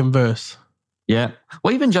the second verse. Yeah.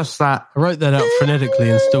 Well, even just that. I wrote that out phonetically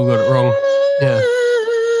and still got it wrong. Yeah.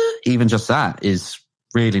 Even just that is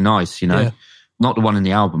really nice, you know. Yeah. Not the one in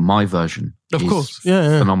the album, my version. Of course.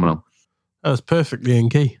 Yeah. Phenomenal. That was perfectly in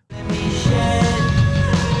key.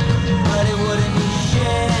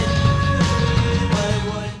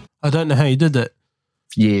 I don't know how you did that.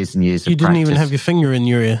 Years and years of You didn't practice. even have your finger in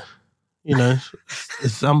your ear. You know,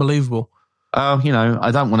 it's unbelievable. You know,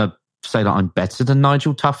 I don't want to say that I'm better than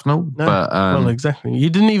Nigel Tufnell, No, but... well, exactly.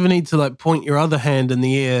 You didn't even need to like point your other hand in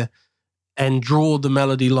the air and draw the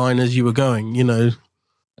melody line as you were going, you know.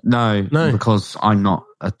 No, because I'm not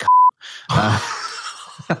a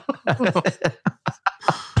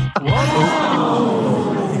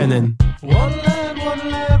And then... One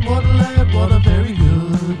lad, what a very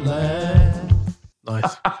good lad.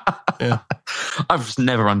 Nice. Yeah. I've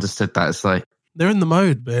never understood that. It's like... They're in the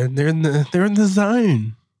mode, man. They're in the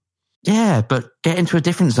zone. Yeah, but get into a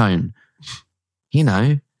different zone. You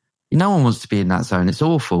know, no one wants to be in that zone. It's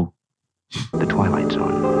awful. The Twilight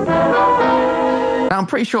Zone. Now, I'm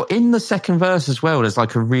pretty sure in the second verse as well, there's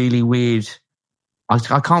like a really weird... I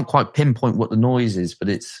can't quite pinpoint what the noise is, but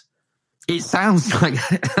it sounds like...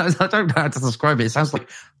 I don't know how to describe it. It sounds like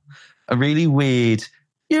a really weird...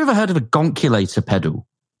 You ever heard of a gonculator pedal?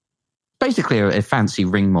 Basically a fancy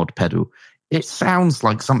ring mod pedal. It sounds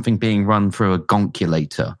like something being run through a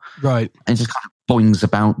gonculator. Right. And just kind of boings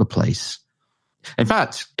about the place. In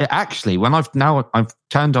fact, it actually, when I've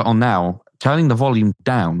turned it on now, turning the volume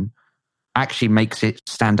down actually makes it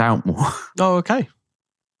stand out more. Oh, okay.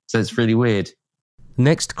 So it's really weird.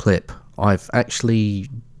 Next clip, I've actually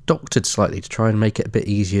doctored slightly to try and make it a bit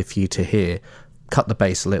easier for you to hear. Cut the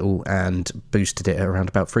bass a little and boosted it at around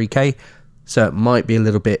about 3K. So it might be a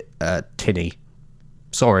little bit tinny.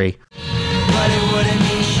 Sorry.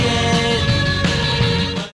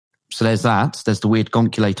 So there's that. There's the weird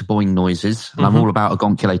gonculator boing noises. And I'm all about a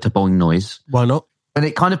gonculator boing noise. Why not? And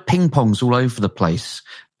it kind of ping-pongs all over the place.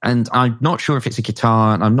 And I'm not sure if it's a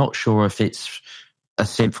guitar, and I'm not sure if it's a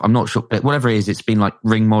synth. I'm not sure, but whatever it is, it's been like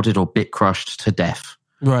ring modded or bit crushed to death.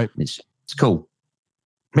 Right. It's cool.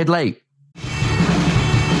 Middle 8.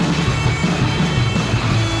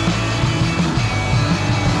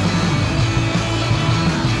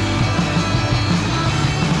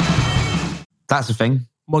 That's the thing.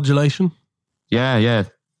 Modulation. Yeah.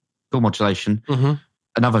 Cool modulation. Mm-hmm.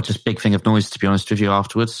 Another just big thing of noise, to be honest with you,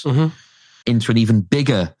 afterwards. Mm-hmm. Into an even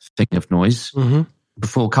bigger thing of noise. Mm-hmm.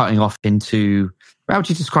 Before cutting off into, how would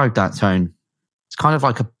you describe that tone? It's kind of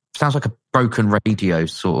like sounds like a broken radio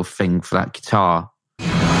sort of thing for that guitar.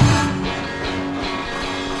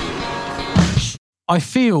 I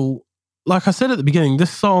feel, like I said at the beginning,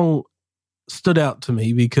 this song stood out to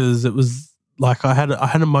me because it was like I had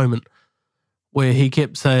a moment where he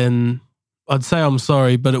kept saying, I'd say I'm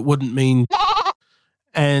sorry, but it wouldn't mean.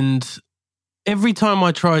 And every time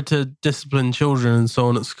I tried to discipline children and so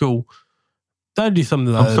on at school, they'd do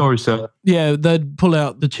something like I'm sorry, sir. Yeah, they'd pull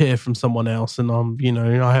out the chair from someone else, and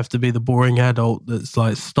I have to be the boring adult that's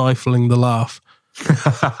like stifling the laugh.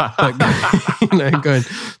 Going,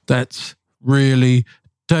 that's really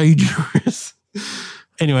dangerous.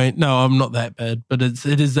 Anyway, no, I'm not that bad, but it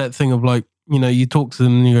is that thing of like, you talk to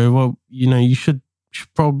them and you go, well, you should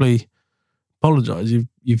probably apologize.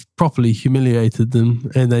 You've properly humiliated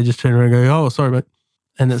them, and they just turn around and go, oh, sorry, mate.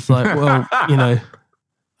 And it's like, well,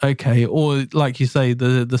 okay. Or like you say,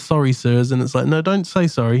 the sorry, sirs, and it's like, no, don't say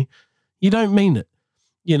sorry. You don't mean it.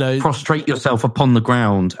 Prostrate yourself upon the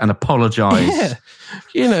ground and apologize.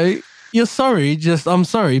 Yeah. You're sorry, I'm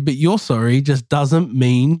sorry, but you're sorry just doesn't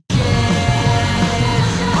mean.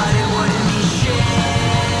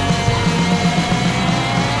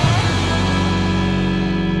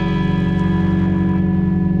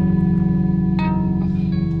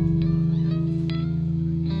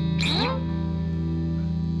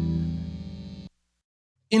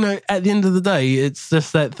 At the end of the day, it's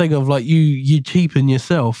just that thing of like you cheapen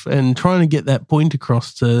yourself, and trying to get that point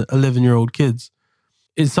across to 11-year-old kids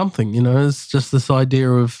is something, it's just this idea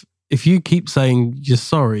of if you keep saying you're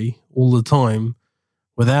sorry all the time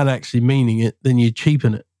without actually meaning it, then you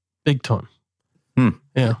cheapen it big time.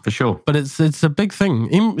 Yeah, for sure. But it's a big thing,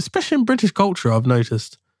 especially in British culture, I've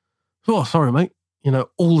noticed. Oh, sorry, mate,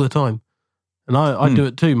 all the time. And I do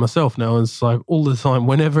it too myself now. It's like all the time,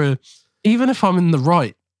 whenever, even if I'm in the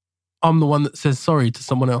right, I'm the one that says sorry to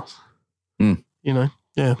someone else.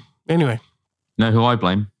 Yeah. Anyway. Know who I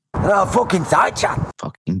blame? Fucking Thatcher.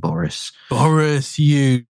 Fucking Boris. Boris,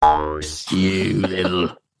 you. Boris, you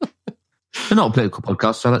little... We're not a political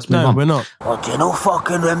podcast, so let's move on. No, we're not. Oh, do you not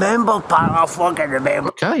fucking remember, pal? I fucking remember.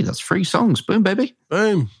 Okay, that's 3 songs. Boom, baby.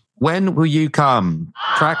 Boom. When Will You Come?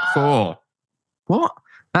 Track 4. What?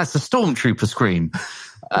 That's the Stormtrooper scream.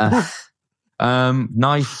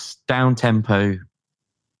 Nice down-tempo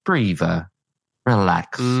breather.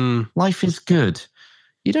 Relax. Life is good.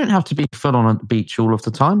 You don't have to be full on at the beach all of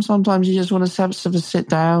the time. Sometimes you just want to have a sit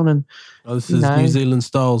down and... Oh, this is New Zealand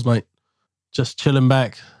styles, mate. Just chilling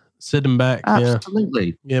back, sitting back.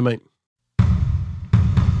 Absolutely. Yeah, mate.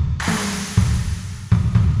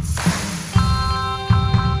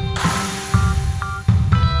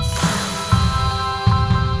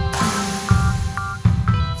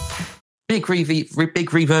 Big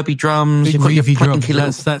reverby drums. Big reverby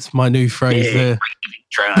drums. That's my new phrase there.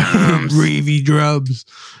 Drums. Reverby drums.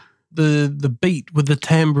 The beat with the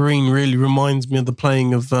tambourine really reminds me of the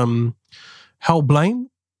playing of Hal Blaine,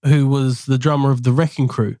 who was the drummer of the Wrecking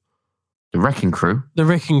Crew. The Wrecking Crew? The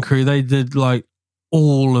Wrecking Crew, they did like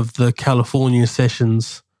all of the California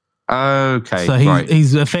sessions. Okay, so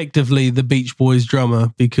he's effectively the Beach Boys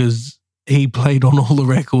drummer because he played on all the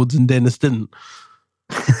records and Dennis didn't.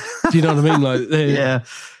 Do you know what I mean? Like,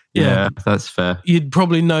 yeah, that's fair. You'd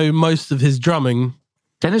probably know most of his drumming.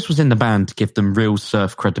 Dennis was in the band to give them real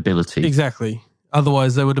surf credibility. Exactly.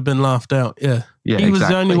 Otherwise, they would have been laughed out. Yeah. He was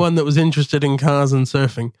the only one that was interested in cars and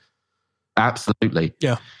surfing. Absolutely.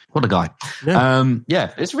 Yeah. What a guy.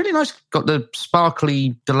 Yeah. It's really nice. Got the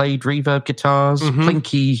sparkly delayed reverb guitars,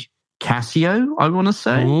 plinky Casio, I want to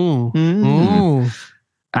say. Ooh.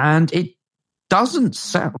 And it doesn't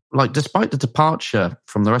sound like, despite the departure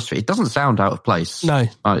from the rest of it, it doesn't sound out of place. No.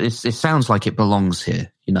 It sounds like it belongs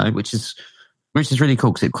here, which is really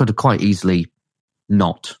cool because it could have quite easily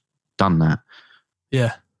not done that.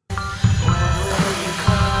 Yeah.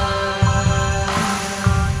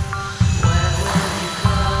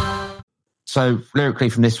 So lyrically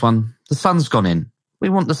from this one, the sun's gone in. We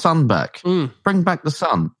want the sun back. Bring back the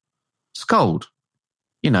sun. It's cold.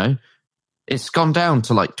 It's gone down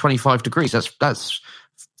to like 25 degrees. That's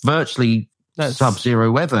virtually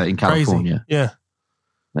sub-zero weather in California. Crazy. Yeah.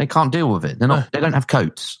 They can't deal with it. They don't have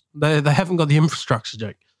coats. They haven't got the infrastructure,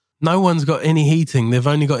 Jake. No one's got any heating. They've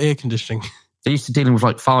only got air conditioning. They're used to dealing with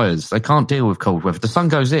like fires. They can't deal with cold weather. The sun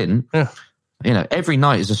goes in. Yeah. You know, every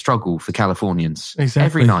night is a struggle for Californians. Exactly.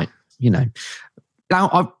 Every night, you know.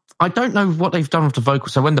 Now, I don't know what they've done with the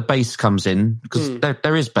vocals. So when the bass comes in, because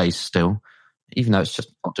there is bass still, even though it's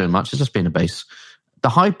just not doing much, it's just being a bass. The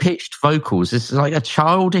high-pitched vocals, is like a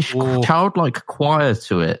childlike choir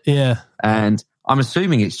to it. Yeah. And I'm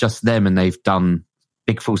assuming it's just them and they've done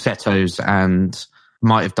big falsettos and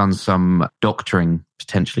might have done some doctoring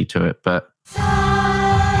potentially to it, but...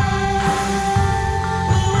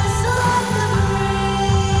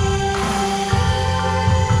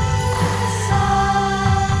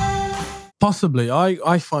 Possibly.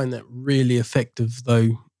 I find that really effective,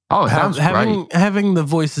 though. Oh, it sounds great. Having the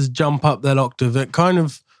voices jump up that octave, it kind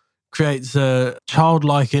of creates a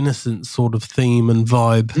childlike innocence sort of theme and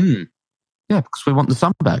vibe. Yeah, because we want the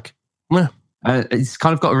sun back. Yeah. It's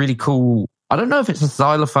kind of got a really cool... I don't know if it's a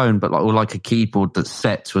xylophone, but like a keyboard that's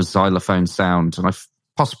set to a xylophone sound. And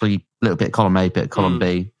possibly a little bit of column A, bit of column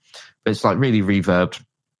B. But it's like really reverbed.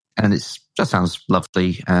 And it just sounds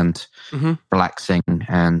lovely and relaxing.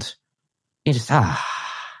 And you just,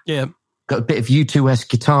 yeah. Got a bit of U2-esque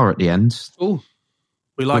guitar at the end. Oh,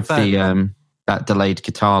 we like with that. That delayed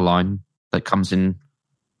guitar line that comes in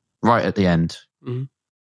right at the end. Mm-hmm.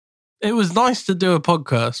 It was nice to do a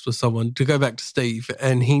podcast with someone, to go back to Steve,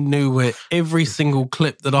 and he knew where every single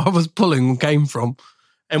clip that I was pulling came from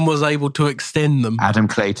and was able to extend them. Adam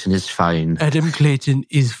Clayton is fine. Adam Clayton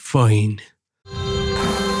is fine.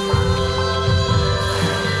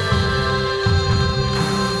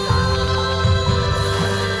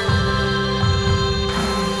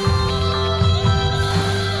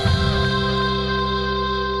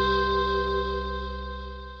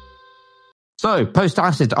 So,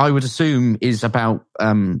 post-acid, I would assume, is about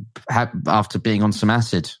after being on some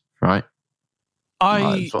acid, right?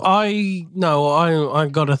 I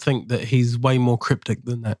got to think that he's way more cryptic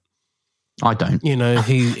than that. I don't. You know,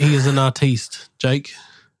 he is an artiste, Jake.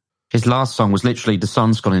 His last song was literally "The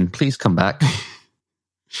sun's gone in, please come back."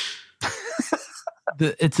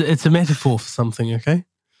 It's a metaphor for something, okay?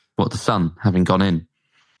 What, the sun having gone in?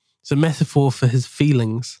 It's a metaphor for his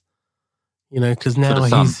feelings. You know, because now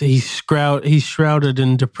he's shrouded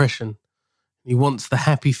in depression. He wants the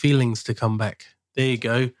happy feelings to come back. There you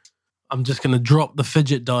go. I'm just going to drop the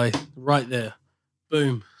fidget die right there.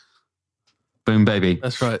 Boom. Boom, baby.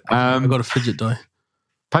 That's right. I got a fidget die.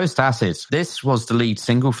 Post-acid. This was the lead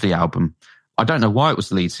single for the album. I don't know why it was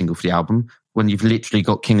the lead single for the album when you've literally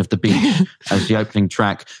got King of the Beach as the opening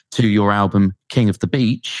track to your album, King of the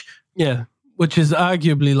Beach. Yeah, which is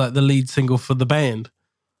arguably like the lead single for the band.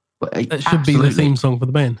 That should be the theme song for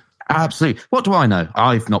the band. Absolutely. What do I know?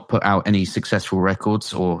 I've not put out any successful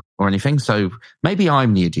records or anything, so maybe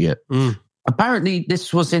I'm the idiot. Apparently,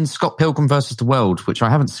 this was in Scott Pilgrim vs. the World, which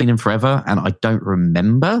I haven't seen in forever, and I don't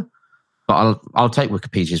remember. But I'll take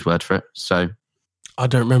Wikipedia's word for it. So I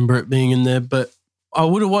don't remember it being in there, but I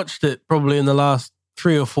would have watched it probably in the last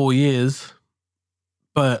 3 or 4 years.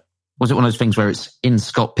 But was it one of those things where it's in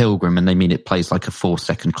Scott Pilgrim and they mean it plays like a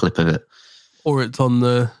 4-second clip of it? Or it's on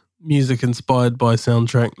the music inspired by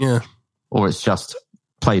soundtrack, yeah. Or it's just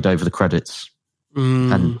played over the credits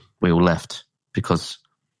and we all left because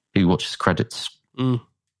who watches credits?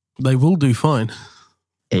 They will do fine.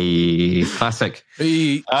 A classic.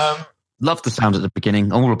 Love the sound at the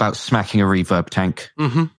beginning, all about smacking a reverb tank.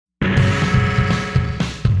 Mm-hmm.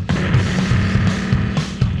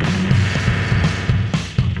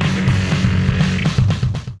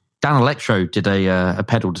 Dan Electro did a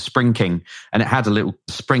pedal to Spring King, and it had a little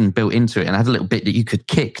spring built into it, and it had a little bit that you could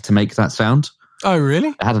kick to make that sound. Oh, really?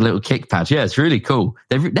 It had a little kick pad. Yeah, it's really cool.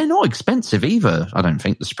 They're not expensive either, I don't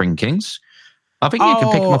think, the Spring Kings. I think you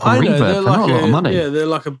can pick them up on Reverb for not a lot of money. Yeah, they're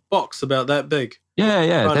like a box about that big.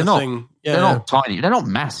 Yeah. They're not tiny. They're not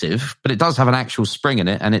massive, but it does have an actual spring in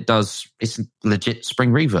it, and it's legit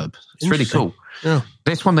spring reverb. It's really cool. Yeah.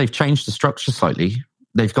 This one, they've changed the structure slightly.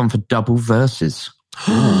 They've gone for double verses.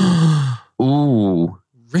 Ooh.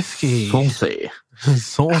 Risky. Saucy.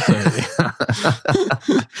 Saucy.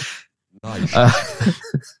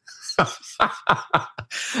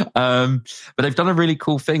 But they've done a really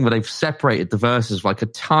cool thing where they've separated the verses like a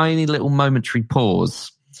tiny little momentary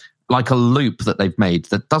pause, like a loop that they've made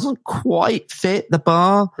that doesn't quite fit the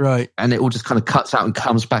bar. Right. And it all just kind of cuts out and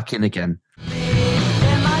comes back in again.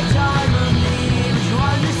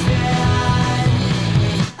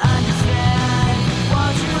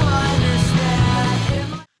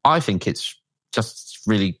 I think it's just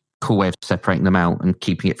really cool way of separating them out and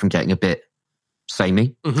keeping it from getting a bit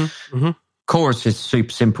samey. Mm-hmm. Mm-hmm. Chorus is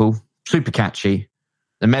super simple, super catchy.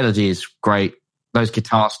 The melody is great. Those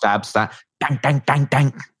guitar stabs, that dang, dang, dang,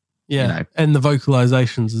 dang. Yeah, You know. and the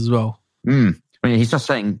vocalizations as well. I mean, he's just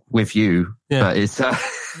saying with you, but it's...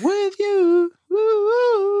 With you. Woo,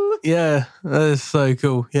 woo. Yeah, that is so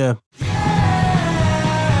cool. Yeah.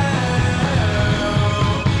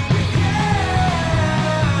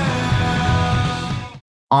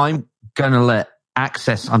 I'm going to let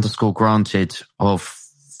access_granted of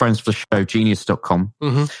friends of the show, genius.com,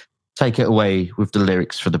 take it away with the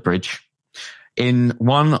lyrics for the bridge. In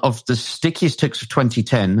one of the stickiest hooks of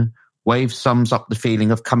 2010, Wavves sums up the feeling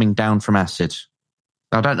of coming down from acid.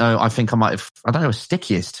 I don't know. I think I might have, I don't know,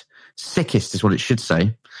 stickiest. Sickest is what it should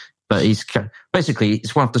say. But he's basically,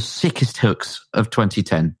 it's one of the sickest hooks of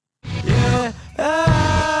 2010. Yeah.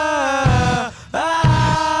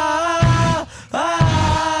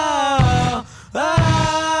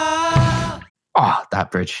 That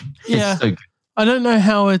bridge. Yeah. It's so good. I don't know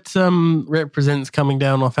how it represents coming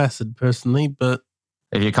down off acid personally, but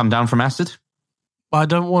Have you come down from acid? I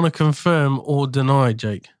don't want to confirm or deny,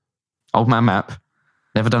 Jake. Old man Map.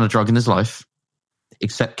 Never done a drug in his life.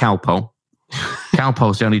 Except Calpol.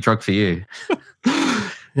 Calpol's the only drug for you.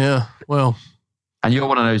 Yeah, well. And you're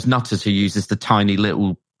one of those nutters who uses the tiny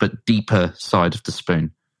little but deeper side of the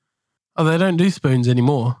spoon. Oh, they don't do spoons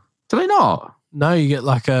anymore. Do they not? No, you get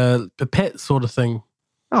like a pipette sort of thing.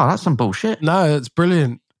 Oh, that's some bullshit. No, it's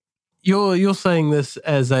brilliant. You're saying this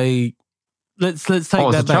as a let's take that I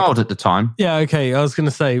was a back. child at the time. Yeah, okay. I was going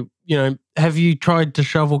to say, have you tried to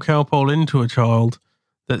shovel Calpol into a child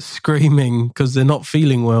that's screaming because they're not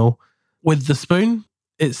feeling well with the spoon?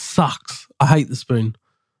 It sucks. I hate the spoon.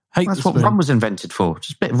 That's what rum was invented for.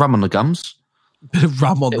 Just a bit of rum on the gums. Bit of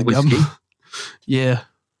rum on the gum. Yeah.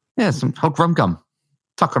 Yeah, some hot rum gum.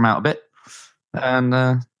 Tuck them out a bit. And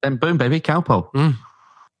then boom, baby, Calpol.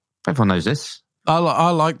 Everyone knows this. I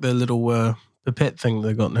like the little pipette thing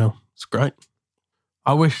they got now. It's great.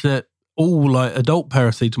 I wish that all like adult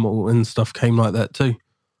paracetamol and stuff came like that too.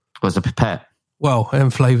 Was a pipette. Well,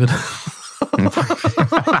 and flavoured.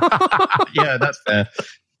 Yeah, that's fair.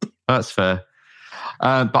 That's fair.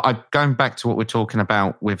 But going back to what we're talking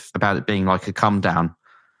about about it being like a come down,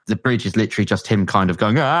 the bridge is literally just him kind of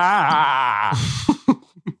going, ah!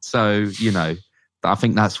 So, I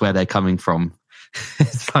think that's where they're coming from.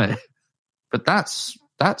 It's like, but that's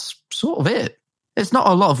sort of it. There's not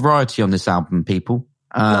a lot of variety on this album, people.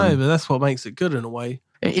 No, but that's what makes it good in a way.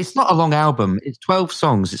 It's not a long album. It's 12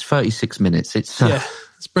 songs. It's 36 minutes. It's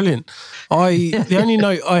it's brilliant. The only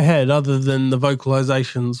note I had other than the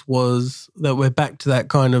vocalizations was that we're back to that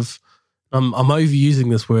kind of, I'm overusing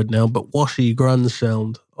this word now, but washy grunge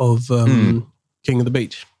sound of King of the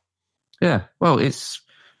Beach. Yeah, well, it's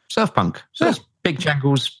surf punk. So it's big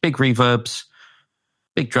jangles, big reverbs,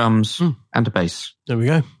 big drums, and a bass. There we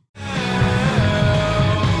go.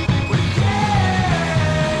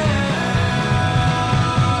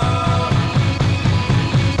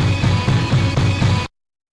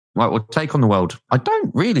 Right, well, Take on the World. I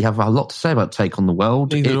don't really have a lot to say about Take on the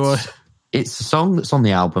World. Neither do I. It's a song that's on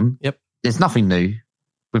the album. Yep. There's nothing new.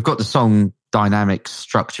 We've got the song dynamic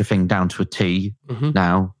structure thing down to a T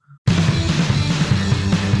now. Well,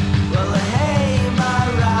 hey,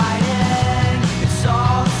 my riding, it's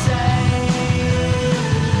all the same.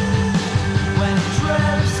 When it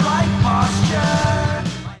drips like posture.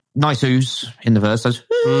 Nice ooze in the verse. Those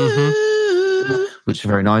which are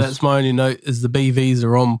very nice. That's my only note, is the BVs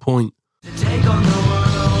are on point. To take on the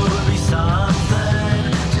world would be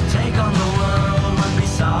something. To take on the world would be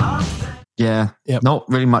something. Yeah, Yep. Not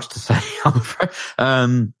really much to say, I'm afraid.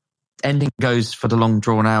 Ending goes for the long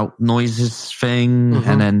drawn out noises thing,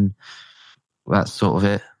 and then that's sort of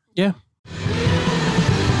it. Yeah.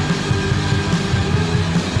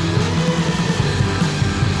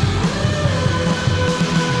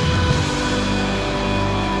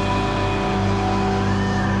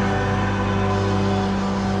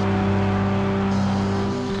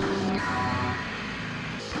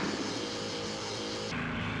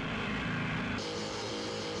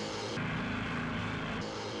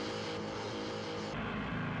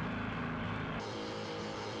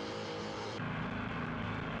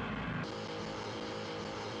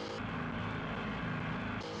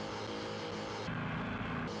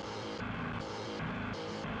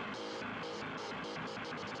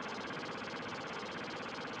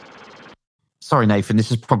 Sorry, Nathan,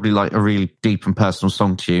 this is probably like a really deep and personal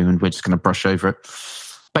song to you, and we're just going to brush over it.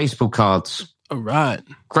 Baseball cards. All right.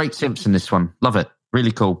 Great Simpson, this one. Love it.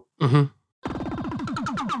 Really cool.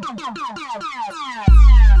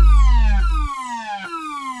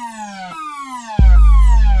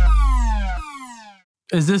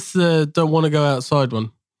 Is this the Don't Want to Go Outside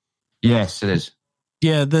one? Yes, it is.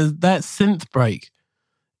 Yeah, that synth break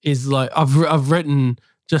is like, I've written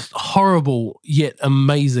just horrible yet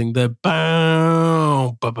amazing. The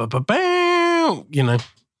bow, ba ba ba bow, you know.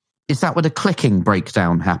 Is that where the clicking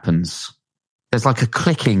breakdown happens? There's like a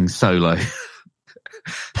clicking solo.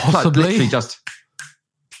 Possibly. Like literally just...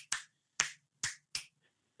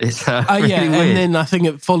 It's really yeah, weird. and then I think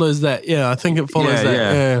it follows that. Yeah, I think it follows that.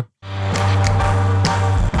 Yeah.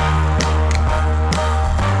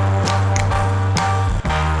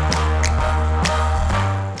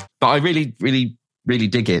 But I really, really, really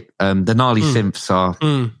dig it. The gnarly synths are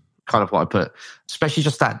kind of what I put. Especially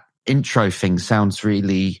just that intro thing sounds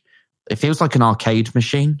really... It feels like an arcade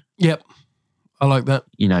machine. Yep. I like that.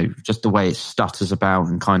 You know, just the way it stutters about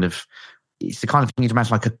and kind of... It's the kind of thing you'd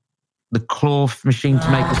imagine like the claw machine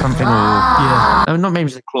to make or something. Or no, not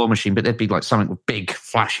maybe the claw machine, but there'd be like something with big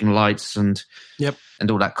flashing lights and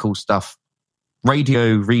all that cool stuff.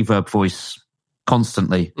 Radio reverb voice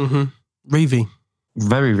constantly. Reevy.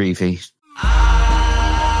 Very Reevy.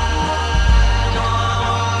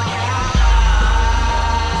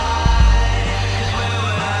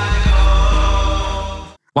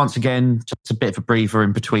 Once again, just a bit of a breather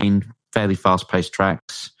in between fairly fast-paced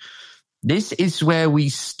tracks. This is where we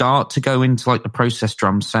start to go into like the process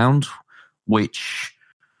drum sound, which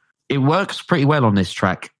it works pretty well on this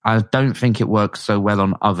track. I don't think it works so well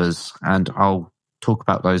on others, and I'll talk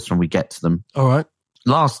about those when we get to them. All right.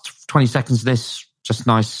 Last 20 seconds of this, just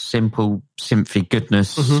nice, simple, synthy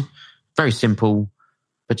goodness. Very simple,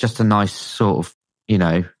 but just a nice sort of, you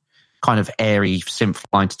know, kind of airy synth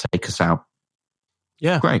line to take us out.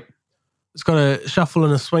 Yeah. Great. It's got a shuffle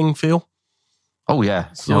and a swing feel. Oh, yeah.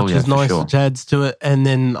 Which is nice, which adds to it. And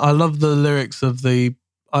then I love the lyrics of the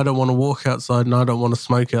I don't want to walk outside and I don't want to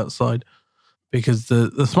smoke outside. Because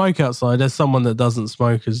the smoke outside, as someone that doesn't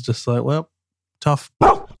smoke, is just like, well, tough,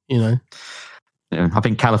 you know. Yeah, I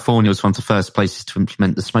think California was one of the first places to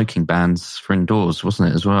implement the smoking bans for indoors, wasn't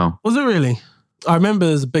it, as well? Was it really? I remember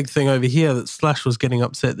there's a big thing over here that Slash was getting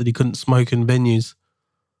upset that he couldn't smoke in venues.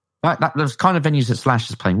 Those kind of venues that Slash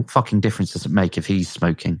is playing, what fucking difference does it make if he's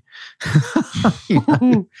smoking? You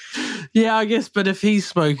know? Yeah, I guess, but if he's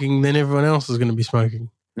smoking, then everyone else is going to be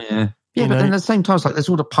smoking. Yeah. Yeah, but then at the same time, it's like there's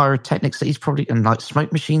all the pyrotechnics that he's probably, and like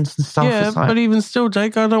smoke machines and stuff. Yeah, but even still,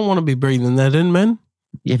 Jake, I don't want to be breathing that in, man.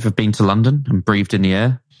 You ever been to London and breathed in the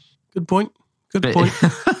air? Good point. Good point.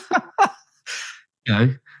 You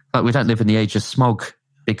know, like we don't live in the age of smog,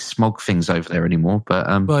 big smog things over there anymore.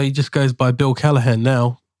 But well, he just goes by Bill Callahan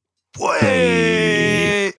now.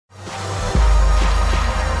 Wait.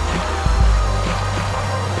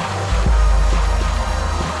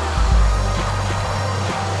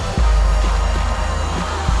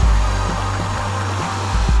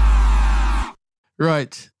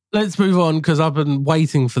 Right. Let's move on because I've been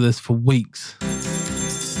waiting for this for weeks.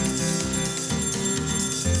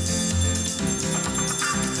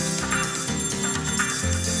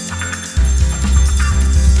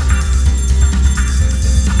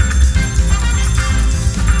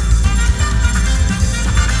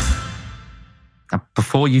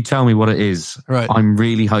 Before you tell me what it is, right. I'm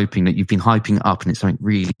really hoping that you've been hyping it up and it's something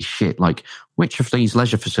really shit. Like, which of these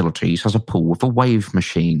leisure facilities has a pool with a wave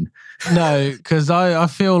machine? No, because I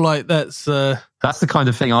feel like that's the kind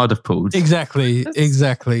of thing I'd have pulled. Exactly.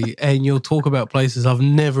 And you'll talk about places I've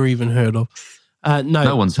never even heard of.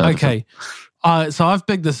 No one's heard of them. So I've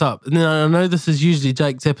bigged this up. And I know this is usually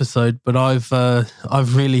Jake's episode, but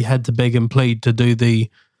I've really had to beg and plead to do the...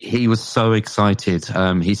 He was so excited.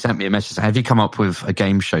 He sent me a message saying, have you come up with a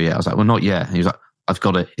game show yet? I was like, well, not yet. And he was like, I've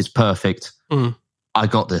got it. It's perfect. I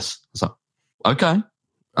got this. I was like, okay,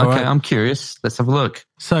 right. I'm curious. Let's have a look.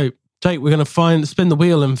 So, Jake, we're going to spin the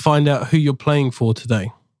wheel and find out who you're playing for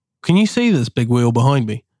today. Can you see this big wheel behind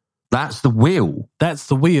me? That's the wheel. That's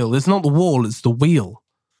the wheel. It's not the wall. It's the wheel.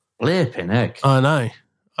 Flipping heck. I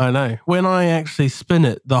know. When I actually spin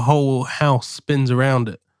it, the whole house spins around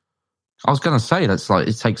it. I was going to say, that's like,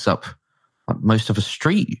 it takes up most of a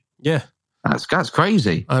street. Yeah. That's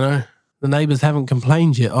crazy. I know. The neighbours haven't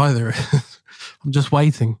complained yet either. I'm just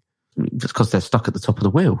waiting. Just because they're stuck at the top of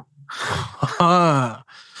the wheel.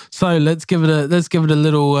 So let's give it a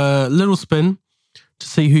little spin to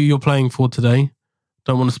see who you're playing for today.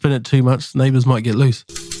 Don't want to spin it too much. The neighbours might get loose.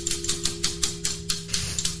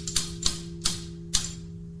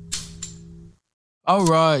 All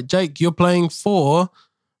right, Jake, you're playing for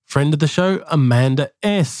friend of the show, Amanda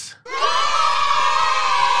S.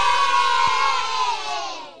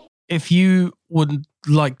 If you would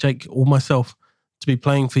like, Jake or myself, to be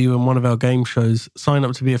playing for you in one of our game shows, sign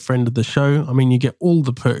up to be a friend of the show. I mean, you get all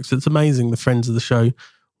the perks. It's amazing, the friends of the show,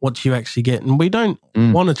 what you actually get. And we don't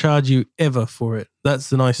want to charge you ever for it. That's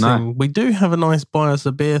the nice thing. We do have a nice buy us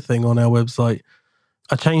a beer thing on our website.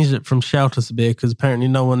 I changed it from shout us a beer because apparently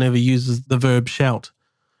no one ever uses the verb shout.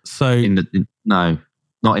 So no,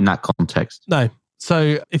 not in that context. No.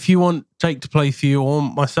 So if you want Jake to play for you or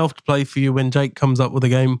myself to play for you when Jake comes up with a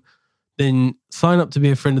game, then sign up to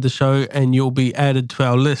be a friend of the show and you'll be added to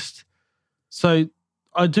our list. So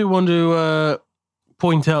I do want to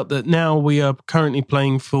point out that now we are currently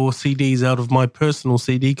playing for CDs out of my personal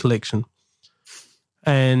CD collection.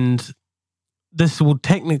 And this will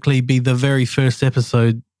technically be the very first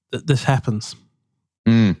episode that this happens.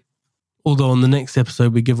 Although on the next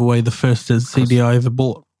episode, we give away the first CD I ever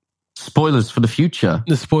bought. Spoilers for the future.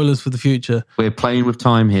 The spoilers for the future. We're playing with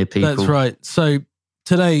time here, people. That's right. So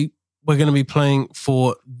today, we're going to be playing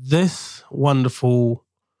for this wonderful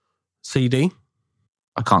CD.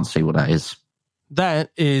 I can't see what that is. That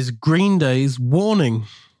is Green Day's Warning.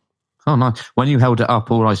 Oh, nice. When you held it up,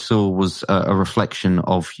 all I saw was a reflection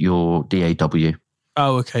of your DAW.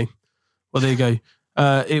 Oh, okay. Well, there you go.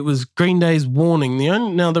 It was Green Day's Warning.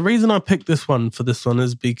 Now, the reason I picked this one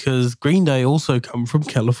is because Green Day also come from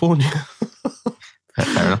California.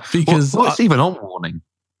 Fair enough. Because what's even on Warning?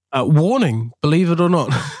 Warning, believe it or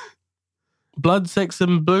not. Blood, Sex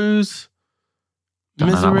and Blues,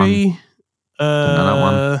 Misery,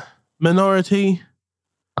 Minority.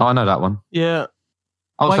 Oh, I know that one. Yeah.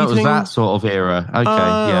 Oh, so it was that sort of era. Okay,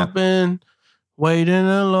 yeah. I've been waiting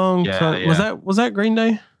a long time. Yeah. Was that Green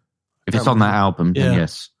Day? If it's on that album, then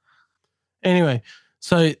yes. Anyway,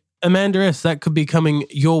 so Amanda S., that could be coming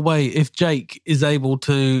your way if Jake is able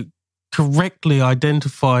to correctly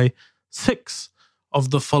identify 6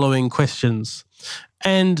 of the following questions.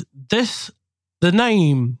 And the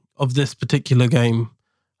name of this particular game.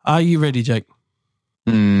 Are you ready, Jake?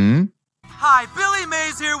 Hi, Billy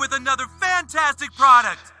Mays here with another fantastic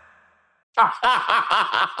product.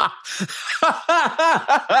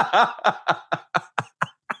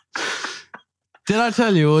 Did I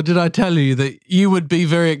tell you that you would be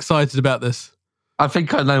very excited about this? I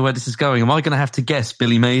think I know where this is going. Am I going to have to guess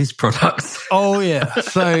Billy Mays' products? Oh, yeah.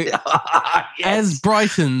 So, Yes. as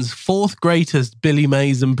Brighton's 4th greatest Billy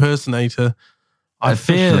Mays impersonator, I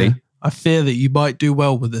fear that you might do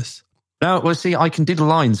well with this. No, well, see, I can do the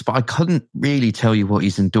lines, but I couldn't really tell you what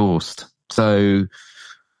he's endorsed. So,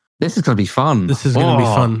 this is going to be fun. This is going to be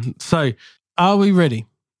fun. So, are we ready?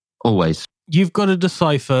 Always. You've got to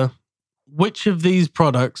decipher which of these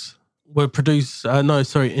products were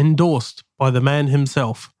endorsed by the man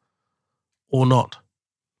himself or not.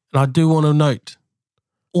 And I do want to note,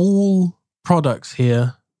 all products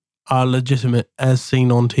here are legitimate as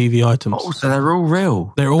seen on TV items. Oh, so they're all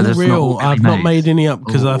real. They're all real. I've not made any up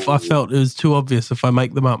because I felt it was too obvious if I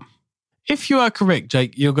make them up. If you are correct,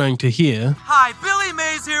 Jake, you're going to hear... Hi, Billy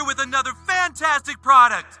Mays here with another fantastic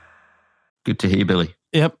product. Good to hear, Billy.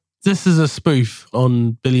 Yep. This is a spoof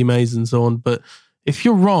on Billy Mays and so on, but if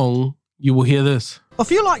you're wrong, you will hear this.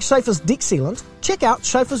 If you like Schaefer's Dick Sealant, check out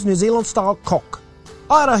Schaefer's New Zealand style cock.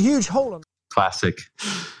 I had a huge hole in... Classic.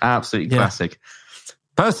 Absolutely classic.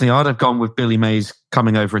 Personally, I'd have gone with Billy Mays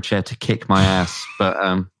coming over a chair to kick my ass, but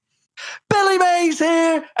Billy Mays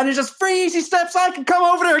here, and it's just 3 easy steps I can come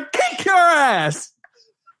over there and kick your ass.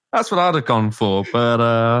 That's what I'd have gone for,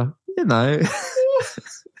 but you know.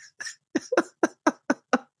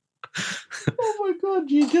 Oh my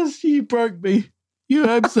God, you broke me. You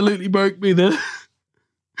absolutely broke me then.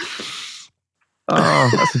 Oh,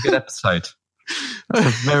 that's a good episode. That's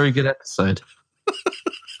a very good episode.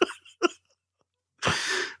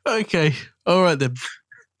 Okay. All right then.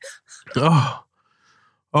 Oh.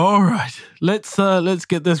 All right. Let's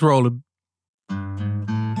get this rolling.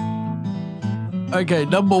 Okay,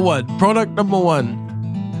 product number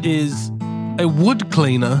one is a wood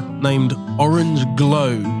cleaner named Orange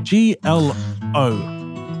Glow. GLO.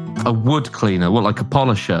 A wood cleaner? What, like a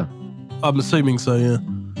polisher? I'm assuming so, yeah.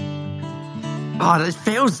 Oh, it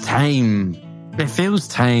feels tame. It feels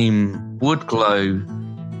tame. Wood Glow.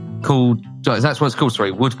 Called... That's what it's called,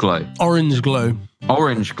 sorry. Wood Glow. Orange Glow.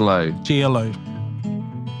 Orange Glow. GLO.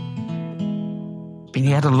 He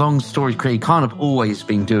had a long story career. He kind of always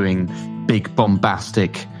been doing big,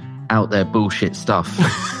 bombastic, out there bullshit stuff.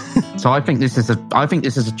 So I think this is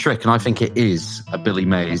a trick, and I think it is a Billy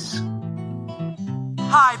Mays.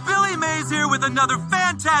 Hi, Billy Mays here with another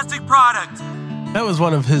fantastic product. That was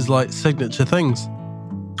one of his signature things.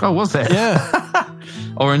 Oh, was it? Yeah.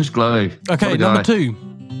 Orange Glow. Okay, number 2.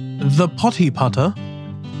 The Potty Putter,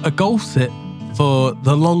 a golf set for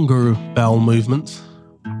the longer bowel movements.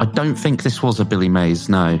 I don't think this was a Billy Mays,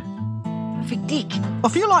 no. Perfect dick.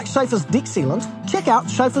 If you like Schaefer's dick sealant, check out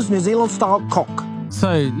Schaefer's New Zealand style cock.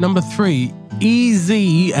 So, number 3,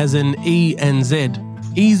 easy as in E and Z.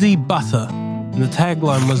 Easy butter. And the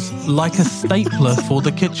tagline was like a stapler for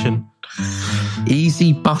the kitchen.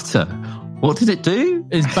 Easy butter. What did it do?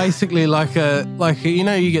 It's basically like a you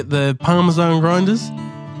know, you get the Parmesan grinders?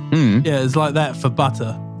 Yeah, it's like that for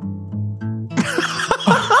butter.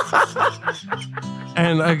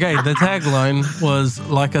 And okay, the tagline was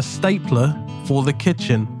like a stapler for the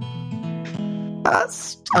kitchen.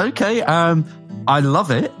 That's okay. I love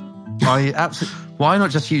it. I absolutely. Why not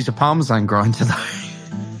just use a Parmesan grinder though?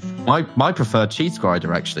 My preferred cheese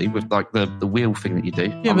grinder actually, with like the wheel thing that you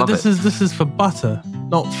do. Yeah, but this is for butter,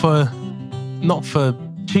 not for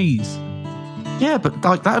cheese. Yeah, but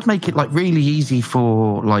like that would make it like really easy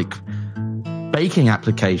for like baking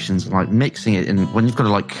applications and like mixing it in when you've got to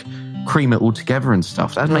like cream it all together and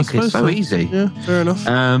stuff. That'd make it so easy. Yeah, fair enough.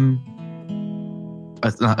 I'm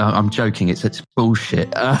joking. It's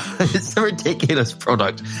bullshit. It's a ridiculous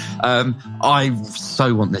product. I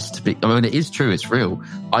so want this to be. I mean, it is true. It's real.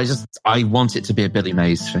 I want it to be a Billy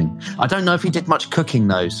Mays thing. I don't know if he did much cooking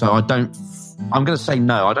though, so I don't. I'm going to say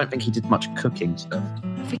no. I don't think he did much cooking stuff.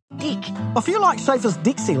 Dick. If you like Schaefer's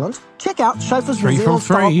dick sealant, check out Schaefer's New 3 from Zealand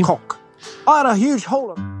style 3. cock. I had a huge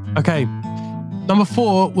hole in. Okay. Number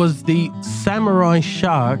 4 was the Samurai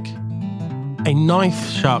Shark, a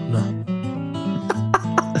knife sharpener.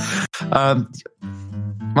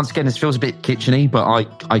 Once again, this feels a bit kitcheny, but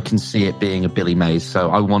I can see it being a Billy Mays.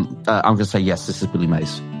 So I'm going to say yes. This is Billy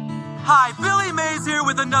Mays. Hi, Billy Mays here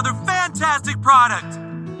with another fantastic product.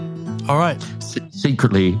 All right.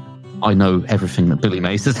 Secretly, I know everything that Billy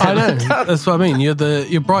Mays has I know. ever done. That's what I mean. You're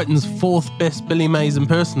Brighton's 4th best Billy Mays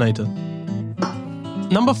impersonator.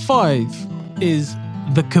 Number 5 is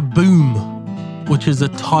the Kaboom, which is a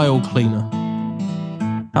tile cleaner.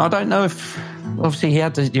 I don't know if, obviously he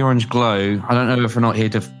had the orange glow. I don't know if or not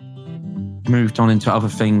he'd have moved on into other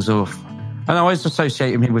things or, and I always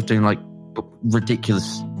associate him with doing like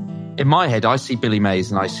ridiculous, in my head I see Billy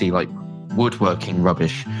Mays and I see like woodworking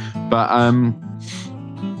rubbish, but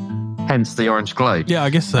hence the orange glow. Yeah, I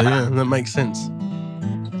guess so. Yeah, that makes sense.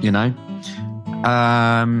 You know,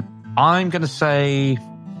 I'm going to say,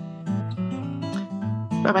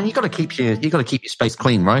 well, man, you got to keep your space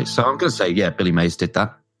clean, right? So I'm going to say, yeah, Billy Mays did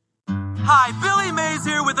that. Hi, Billy Mays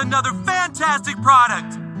here with another fantastic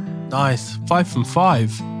product. Nice. 5 from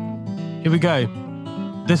 5. Here we go.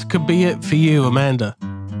 This could be it for you, Amanda.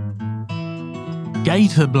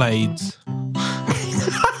 Gator blades.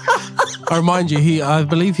 I remind you, I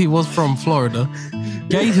believe he was from Florida.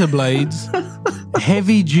 Gator blades,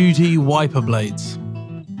 heavy-duty wiper blades.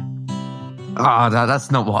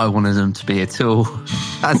 That's not what I wanted them to be at all.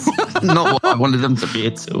 That's not what I wanted them to be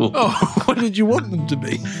at all. Oh, what did you want them to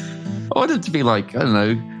be? I wanted them to be like, I don't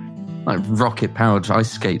know, like rocket-powered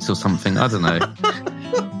ice skates or something. I don't know.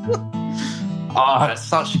 That's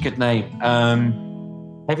such a good name.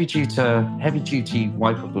 Heavy-duty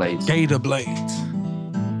wiper blades. Gator blades.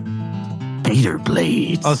 Gator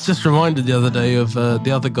blades. I was just reminded the other day of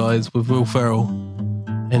the other guys with Will Ferrell,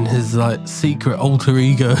 and his like secret alter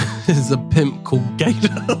ego is a pimp called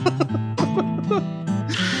Gator.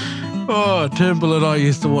 Oh, Turnbull and I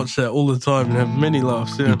used to watch that all the time and have many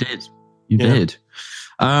laughs. Yeah. You did.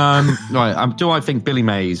 Right. Do I think Billy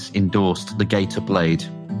Mays endorsed the Gator blade?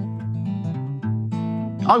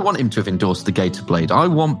 I want him to have endorsed the Gator blade. I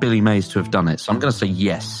want Billy Mays to have done it. So I'm going to say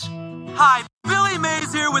yes. Hi, Billy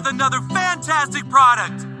Mays here with another fantastic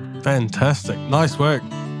product. Fantastic. Nice work.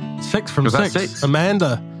 6 from Was that 6. 6?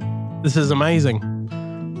 Amanda, this is amazing.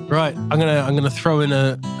 Right, I'm gonna throw in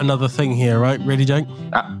another thing here, right? Ready, Jake?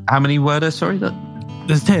 How many were there? Sorry?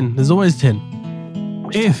 There's 10. There's always 10.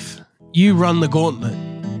 If you run the gauntlet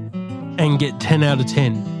and get 10 out of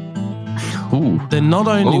 10, Ooh. then not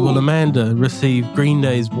only will Amanda receive Green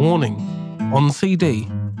Day's Warning on CD,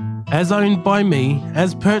 as owned by me,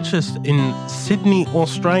 as purchased in Sydney,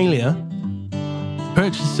 Australia,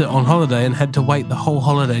 purchased it on holiday and had to wait the whole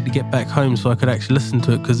holiday to get back home so I could actually listen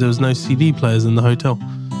to it because there was no CD players in the hotel.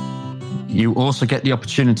 You also get the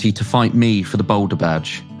opportunity to fight me for the Boulder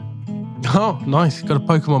badge. Oh, nice. Got a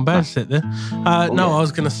Pokemon badge set there. I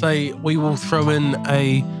was going to say we will throw in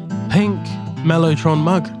a pink Mellotron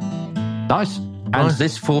mug. Nice. And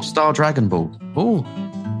this 4-star Dragon Ball. Oh,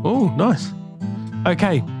 nice.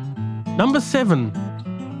 Okay. Number 7.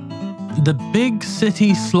 The Big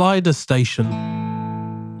City Slider Station,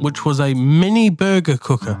 which was a mini burger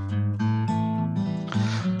cooker.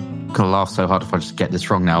 I'm going to laugh so hard if I just get this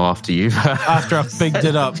wrong now after you. After I've bigged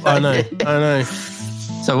it up. I know.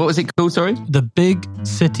 So what was it called, sorry? The Big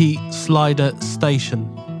City Slider Station.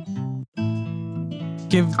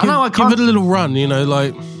 Give it a little run,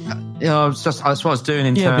 like... Yeah, that's what I was doing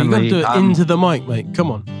internally. Yeah, but you got to do it into the mic, mate.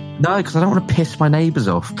 Come on. No, because I don't want to piss my neighbours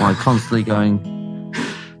off by constantly going,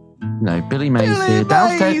 Billy Mays here.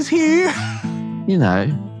 Downstairs. here.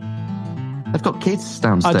 They've got kids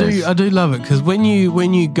downstairs. I do love it, because when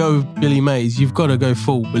you go Billy Mays, you've got to go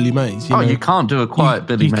full Billy Mays. You can't do a quiet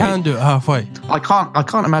Billy Mays. You can do it halfway. I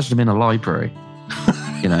can't imagine him in a library.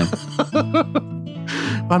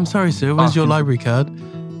 I'm sorry, sir. Where's your library card?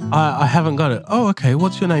 I haven't got it. Oh, okay.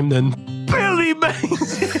 What's your name then? Billy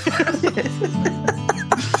Mays.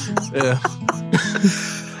 Yeah.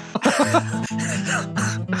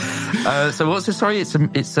 So what's this? Sorry, it's a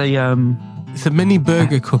mini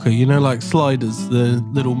burger cooker. Like sliders, the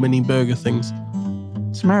little mini burger things.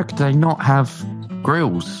 It's America. Do they not have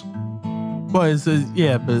grills? Well,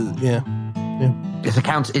 yeah. It's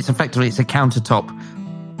effectively a countertop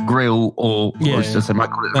grill, or as I might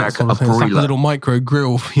call it in America, a broiler. It's like a little micro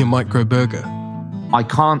grill for your micro burger.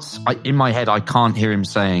 In my head, I can't hear him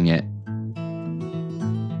saying it.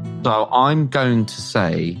 So I'm going to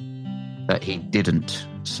say that he didn't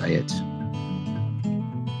say it.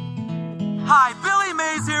 Hi, Billy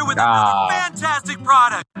Mays here with another fantastic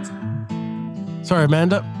product. Sorry,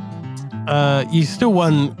 Amanda. You still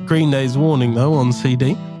won Green Day's Warning, though, on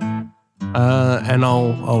CD. And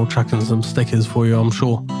I'll chuck in some stickers for you, I'm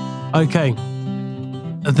sure. Okay.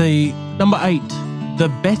 The number 8, the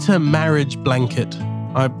Better Marriage Blanket.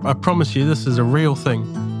 I promise you, this is a real thing.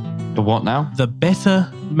 The what now? The Better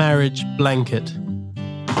Marriage Blanket.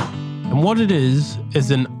 And what it is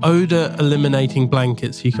an odor eliminating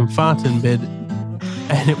blanket, so you can fart in bed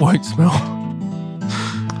and it won't smell.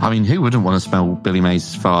 I mean, who wouldn't want to smell Billy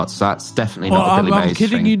Mays' farts? That's definitely not a Billy Mays thing. I'm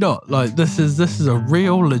kidding you not. Like, this is a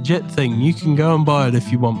real legit thing. You can go and buy it if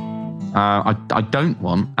you want. I don't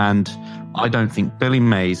want, and I don't think Billy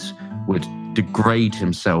Mays would degrade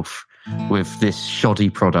himself with this shoddy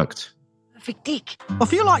product.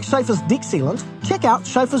 If you like Schaefer's dick sealant, check out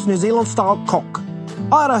Schaefer's New Zealand style cock.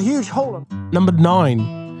 I had a huge hole in... Number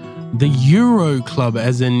 9, the Euro Club,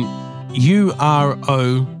 as in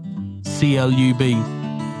UROCLUB.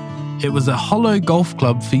 It was a hollow golf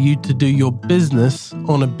club for you to do your business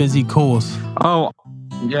on a busy course. Oh,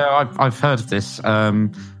 yeah, I've heard of this.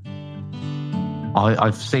 I've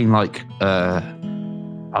seen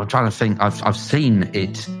I'm trying to think. I've seen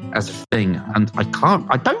it as a thing, and I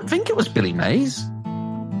don't think it was Billy Mays.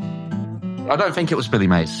 I don't think it was Billy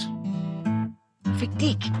Mays.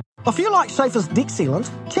 If you like Schaefer's dick sealant,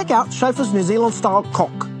 check out Schaefer's New Zealand style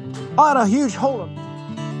cock. I had a huge hole in...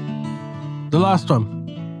 The last one.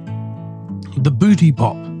 The Booty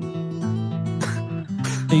Pop.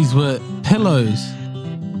 These were pillows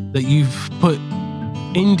that you've put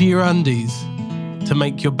into your undies to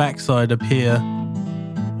make your backside appear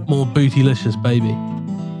more bootylicious, baby.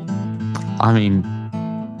 I mean,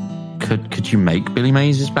 could you make Billy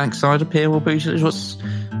Mays' backside appear more bootylicious?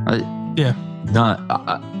 Yeah. No,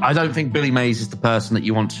 I don't think Billy Mays is the person that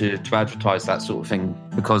you want to advertise that sort of thing,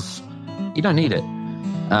 because you don't need it.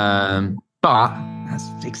 But that's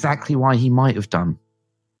exactly why he might have done.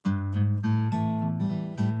 But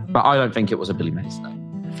I don't think it was a Billy Mays, no.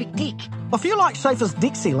 If you like Schaefer's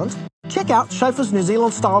dick sealant, check out Schaefer's New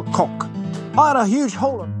Zealand style cock. I had a huge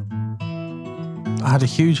hole in... I had a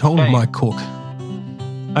huge hole in my cock.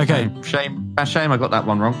 Okay. Shame I got that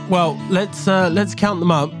one wrong. Well, let's count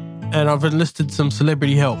them up, and I've enlisted some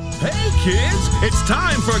celebrity help. Hey kids, it's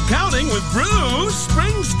time for counting with Bruce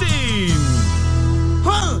Springsteen.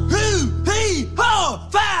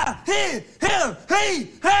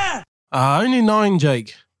 Only 9,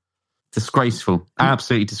 Jake. Disgraceful.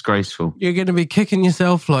 Absolutely disgraceful. You're going to be kicking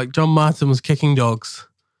yourself like John Martin was kicking dogs.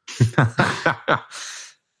 I'm going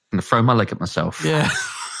to throw my leg at myself. Yeah.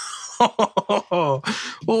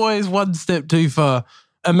 Always one step too far.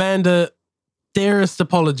 Amanda, dearest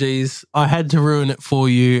apologies. I had to ruin it for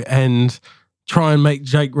you and try and make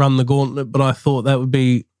Jake run the gauntlet, but I thought that would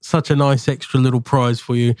be such a nice extra little prize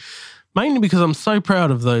for you. Mainly because I'm so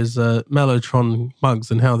proud of those Mellotron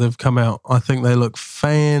mugs and how they've come out. I think they look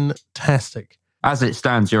fantastic. As it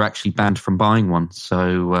stands, you're actually banned from buying one.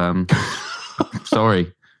 So,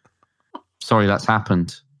 sorry. Sorry that's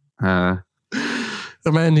happened.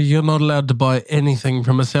 Amanda, you're not allowed to buy anything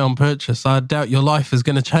from a sound purchase. I doubt your life is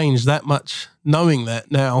going to change that much knowing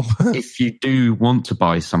that now. If you do want to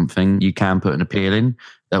buy something, you can put an appeal in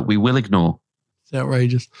that we will ignore. It's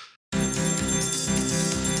outrageous.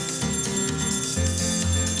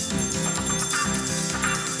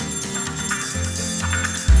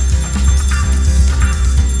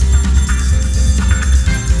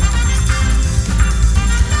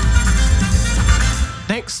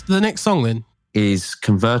 the next song then? Is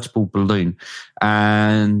Convertible Balloon.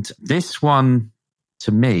 And this one,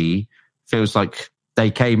 to me, feels like they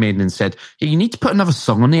came in and said, you need to put another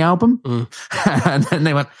song on the album. And then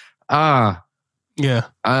they went, yeah.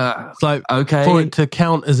 It's like, okay. for it to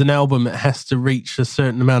count as an album, it has to reach a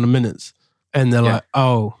certain amount of minutes. And they're like,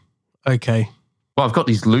 oh, okay. Well, I've got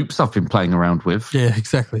these loops I've been playing around with. Yeah,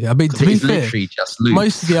 exactly. I mean, to be fair, just loops.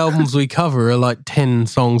 Most of the albums we cover are like 10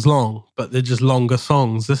 songs long, but they're just longer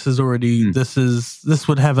songs. This is already, this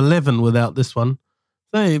would have 11 without this one.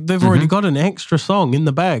 They've already got an extra song in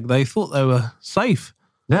the bag. They thought they were safe.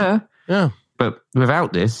 Yeah. Yeah. But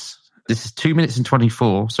without this is 2 minutes and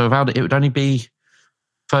 24. So without it, it would only be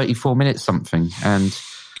 34 minutes something. And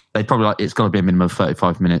they probably it's got to be a minimum of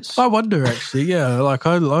 35 minutes. I wonder, actually. Yeah. Like,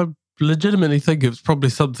 I legitimately think it's probably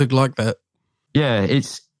something like that. Yeah,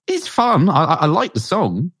 it's fun. I like the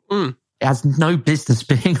song. It has no business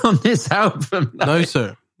being on this album. No,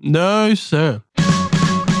 sir. No, sir.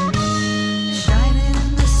 Shining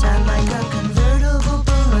in the sun like a convertible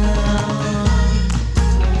balloon.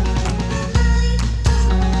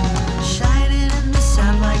 Shining in the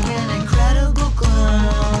sun like an incredible glow.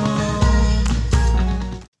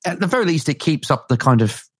 At the very least, it keeps up the kind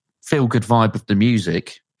of feel-good vibe of the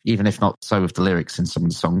music, even if not so with the lyrics in some of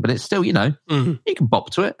the song. But it's still, you can bop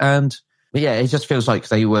to it. And yeah, it just feels like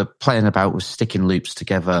they were playing about with sticking loops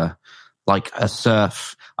together like a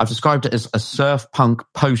surf. I've described it as a surf punk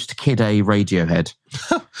post-Kid A Radiohead.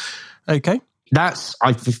 Okay. That's,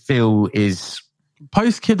 I feel, is...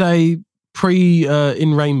 Post-Kid A,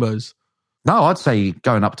 In Rainbows. No, I'd say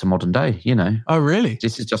going up to modern day, Oh, really?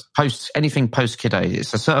 This is just anything post-Kid A.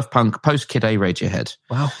 It's a surf punk post-Kid A Radiohead.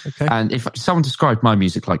 Wow, okay. And if someone described my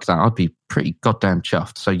music like that, I'd be pretty goddamn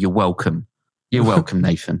chuffed. So you're welcome. You're welcome,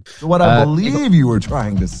 Nathan. What I believe you were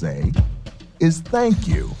trying to say is thank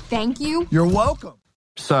you. Thank you. You're welcome.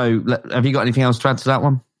 So have you got anything else to add to that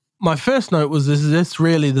one? My first note was, is this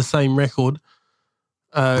really the same record?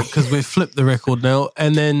 Because we've flipped the record now.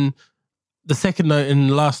 And then the second note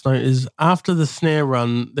and last note is, after the snare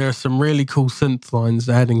run, there are some really cool synth lines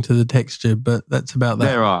adding to the texture, but that's about that.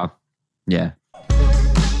 There are. Yeah.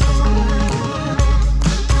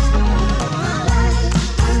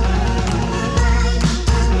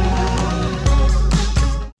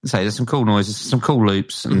 There's some cool noises, some cool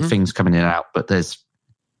loops and things coming in and out, but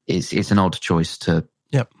it's an odd choice to...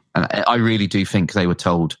 Yep. And I really do think they were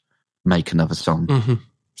told, make another song.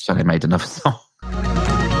 So they made another song.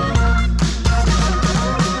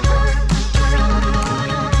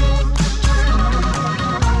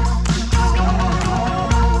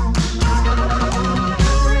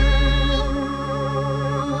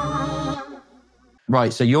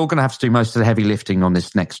 Right, so you're going to have to do most of the heavy lifting on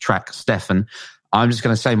this next track, Stefan. I'm just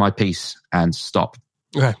going to say my piece and stop.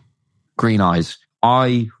 Okay. Green Eyes.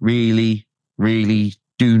 I really, really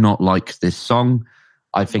do not like this song.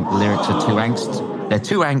 I think the lyrics are too angsty. They're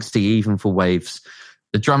too angsty even for Wavves.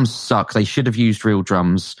 The drums suck. They should have used real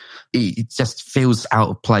drums. It just feels out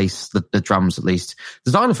of place, the drums at least.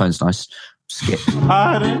 The xylophone's nice. Skip.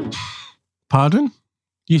 Pardon?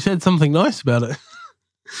 You said something nice about it.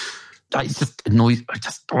 It's just annoying.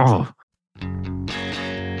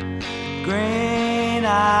 Green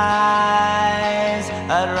eyes,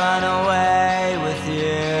 I'd run away with you.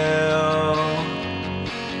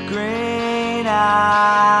 Green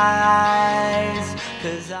eyes,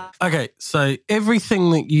 'cause I... Okay, so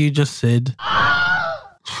everything that you just said,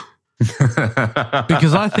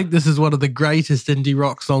 because I think this is one of the greatest indie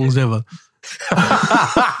rock songs ever.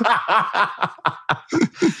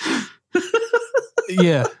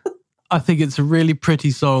 Yeah. I think it's a really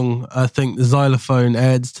pretty song. I think the xylophone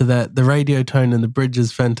adds to that. The radio tone and the bridge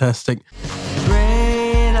is fantastic.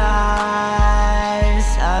 Green eyes,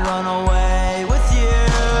 I'd run away with you.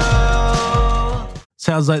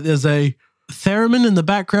 Sounds like there's a theremin in the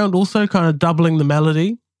background also kind of doubling the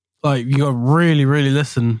melody. Like you got to really, really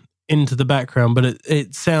listen into the background, but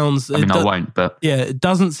it sounds... I won't, but... Yeah, it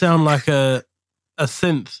doesn't sound like a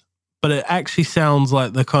synth, but it actually sounds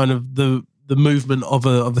like the kind of the movement of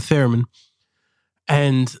a theremin.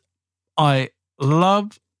 And I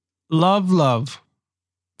love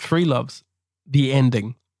Three Loves, the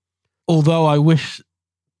ending. Although I wish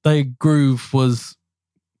the groove was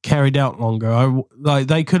carried out longer.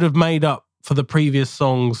 They could have made up for the previous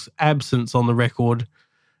song's absence on the record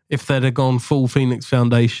if they'd have gone full Phoenix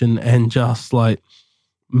Foundation and just like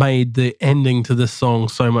made the ending to this song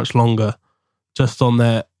so much longer just on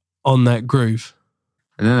that groove.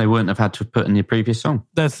 And then they wouldn't have had to put in the previous song.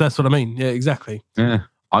 That's what I mean. Yeah, exactly. Yeah.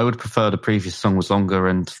 I would prefer the previous song was longer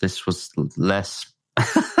and this was less.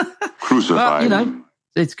 Crucified. But,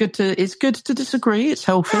 It's good to disagree. It's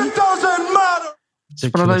healthy. It doesn't matter. It's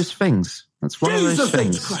one of those things. That's one of those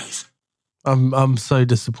things. Christ. I'm so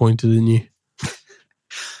disappointed in you.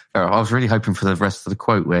 I was really hoping for the rest of the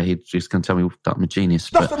quote where he's just going to tell me that I'm a genius.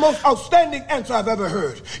 That's the most outstanding answer I've ever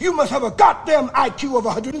heard. You must have a goddamn IQ of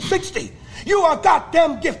 160. You are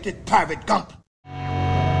goddamn gifted, Private Gump.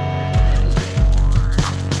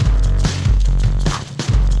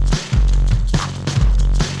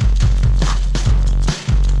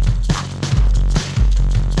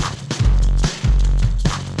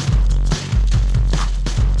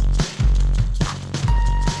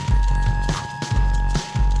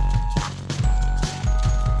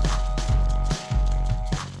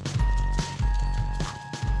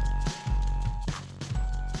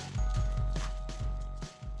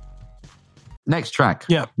 Next track.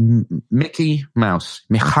 Yeah. Mickey Mouse.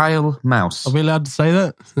 Mikhail Mouse. Are we allowed to say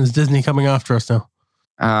that? Is Disney coming after us now?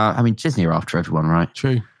 I mean, Disney are after everyone, right?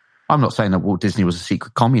 True. I'm not saying that Walt Disney was a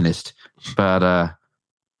secret communist, but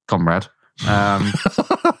comrade.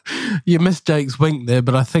 You missed Jake's wink there,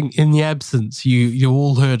 but I think in the absence, you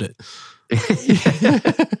all heard it.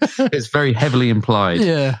 It's very heavily implied.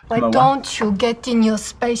 Yeah. Why don't you get in your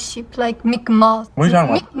spaceship like Mick Mouse? What are you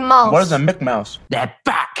talking Mick Mouse. What is a Mick Mouse? They're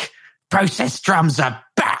back. Process drums are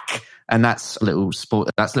back. And that's a little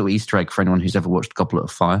Easter egg for anyone who's ever watched Goblet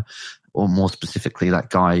of Fire, or more specifically, that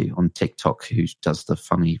guy on TikTok who does the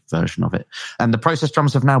funny version of it. And the process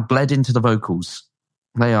drums have now bled into the vocals.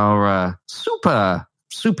 They are super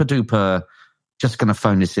duper. Just going to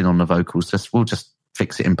phone this in on the vocals. We'll just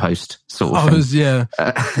fix it in post, sort of thing.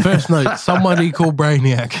 First note, somebody call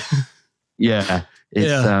Brainiac. Yeah.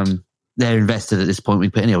 They're invested at this point. We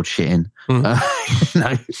put any old shit in.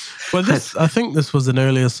 Mm-hmm. Well, I think this was an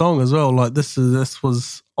earlier song as well. Like this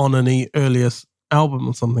was on an earlier album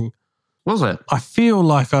or something. Was it? I feel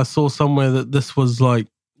like I saw somewhere that this was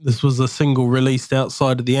a single released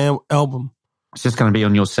outside of the album. It's just going to be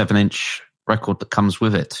on your 7-inch record that comes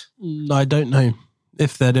with it. I don't know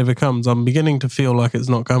if that ever comes. I'm beginning to feel like it's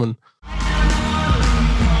not coming.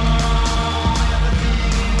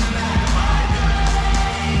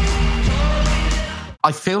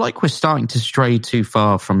 I feel like we're starting to stray too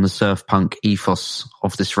far from the surf punk ethos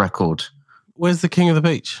of this record. Where's the King of the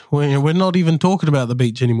Beach? We're not even talking about the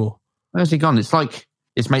beach anymore. Where's he gone? It's like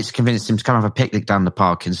his mates convinced him to come have a picnic down the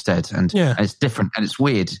park instead. And it's different and it's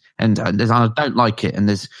weird. And I don't like it. And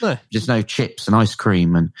there's just no chips and ice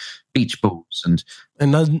cream and beach balls. And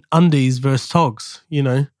undies versus togs, you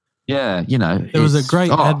know. Yeah, you know. There was a great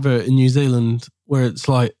advert in New Zealand where it's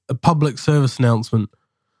like a public service announcement.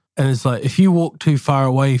 And it's like, if you walk too far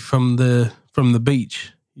away from the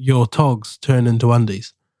beach, your togs turn into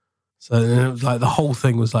undies. So it was like the whole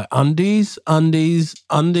thing was like undies,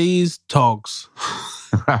 togs.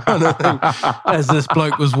 Kind of thing, as this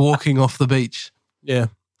bloke was walking off the beach. Yeah.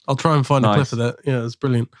 I'll try and find a clip of that. Yeah, it's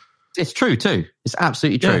brilliant. It's true too. It's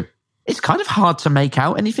absolutely true. Yeah. It's kind of hard to make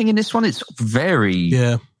out anything in this one. It's very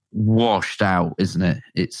washed out, isn't it?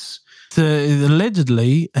 It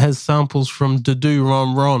allegedly has samples from Da Do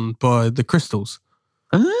Ron Ron by the Crystals.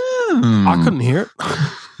 I couldn't hear it.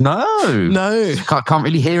 No. Can't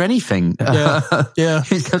really hear anything. Yeah.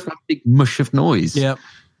 It's just a big mush of noise. Yeah.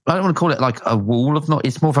 I don't want to call it like a wall of noise.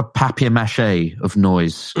 It's more of a papier-mâché of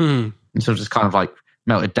noise. Mm. And sort of just kind of like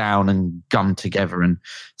melted down and gummed together, and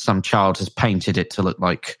some child has painted it to look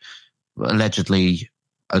like allegedly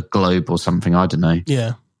a globe or something. I don't know.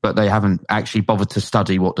 Yeah. But they haven't actually bothered to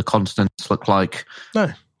study what the continents look like. No,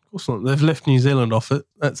 of course not. They've left New Zealand off it.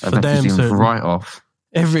 That's for damn certain. Right off.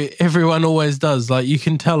 Everyone always does. Like, you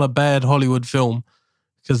can tell a bad Hollywood film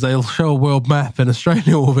because they'll show a world map and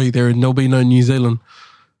Australia will be there and there'll be no New Zealand.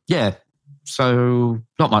 Yeah. So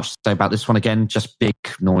not much to say about this one. Again, just big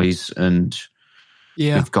noise, and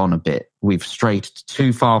we've gone a bit. We've strayed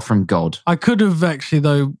too far from God. I could have actually,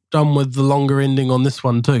 though, done with the longer ending on this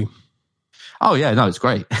one too. Oh, yeah. No, it's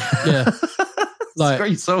great. Yeah. It's a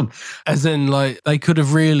great song. As in, like, they could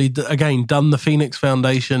have really, again, done the Phoenix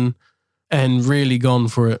Foundation and really gone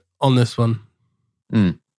for it on this one.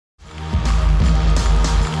 Mm.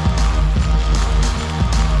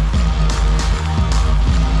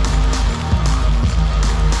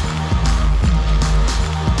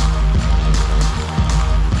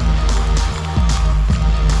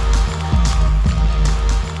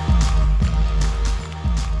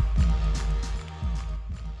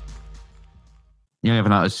 You ever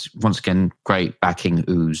notice, once again, great backing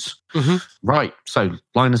ooze. Mm-hmm. Right, so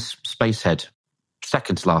Linus Spacehead,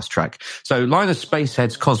 second to last track. So Linus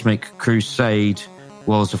Spacehead's Cosmic Crusade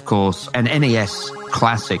was, of course, an NES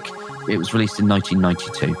classic. It was released in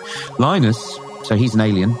 1992. Linus, so he's an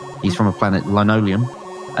alien. He's from a planet Linoleum.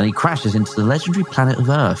 and he crashes into the legendary planet of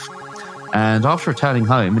Earth. And after returning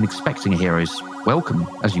home and expecting a hero's welcome,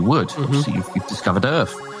 as you would, obviously you've discovered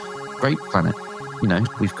Earth. Great planet. You know,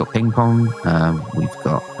 we've got ping pong, we've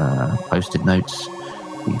got post-it notes,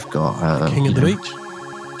 we've got... King of the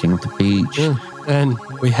Beach. King of the Beach. Yeah. And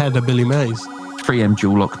we had a Billy Mays. 3M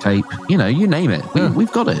dual lock tape. You know, you name it.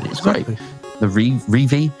 We've got it. It's exactly. great. The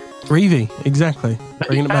Reevy, exactly.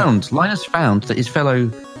 Linus found that his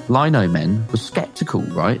fellow Lino men were sceptical,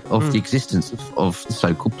 right, of the existence of the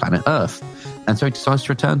so-called planet Earth. And so he decides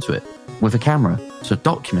to return to it with a camera to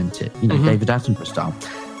document it, you know, David Attenborough style.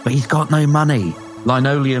 But he's got no money.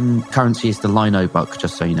 Linoleum currency is the Lino buck,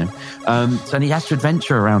 just so you know. So he has to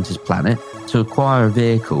adventure around his planet to acquire a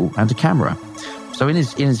vehicle and a camera. So in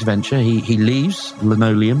his adventure, he leaves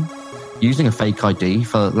Linoleum using a fake ID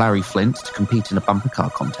for Larry Flint to compete in a bumper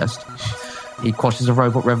car contest. He quashes a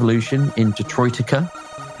robot revolution in Detroitica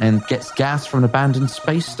and gets gas from an abandoned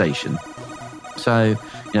space station. So,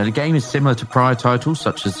 you know, the game is similar to prior titles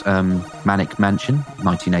such as Manic Mansion,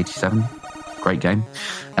 1987. Great game.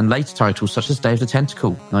 And later titles such as Day of the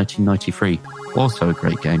Tentacle, 1993. Also a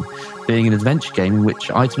great game. Being an adventure game in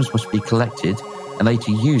which items must be collected and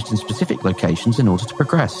later used in specific locations in order to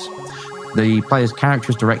progress. The player's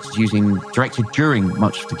character is directed during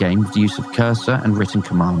much of the game with the use of cursor and written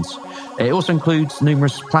commands. It also includes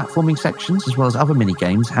numerous platforming sections as well as other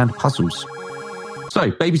mini-games and puzzles.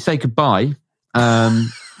 So, Baby Say Goodbye. I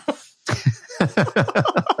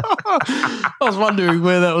was wondering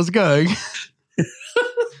where that was going.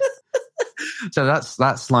 So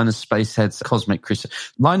that's Linus Spacehead's Cosmic Crusade.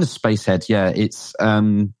 Linus Spacehead, yeah, it's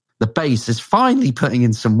the base is finally putting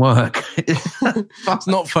in some work. It's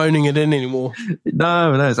not phoning it in anymore.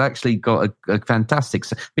 No, it's actually got a fantastic...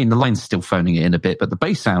 I mean, the line's still phoning it in a bit, but the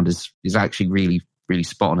bass sound is actually really, really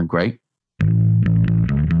spot on and great.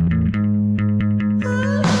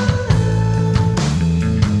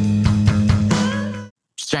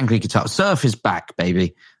 Jangly guitar. Surf is back,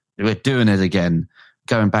 baby. We're doing it again.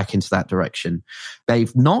 Going back into that direction.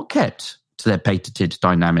 They've not kept to their patented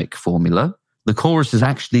dynamic formula. The chorus is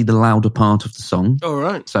actually the louder part of the song. All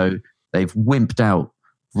right. So they've wimped out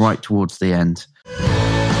right towards the end.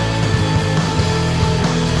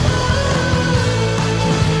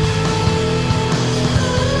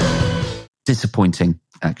 Disappointing,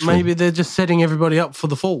 actually. Maybe they're just setting everybody up for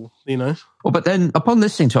the fall, you know? Well, but then upon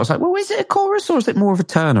listening to it, I was like, well, is it a chorus or is it more of a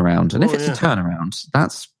turnaround? And if it's a turnaround,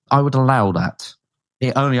 I would allow that.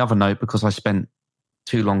 The only other note, because I spent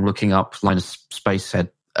too long looking up Linus Spacehead,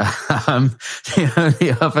 the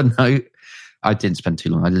only other note, I didn't spend too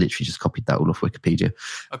long. I literally just copied that all off Wikipedia.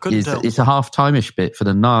 I couldn't tell. It's a half-time-ish bit for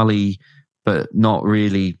the gnarly, but not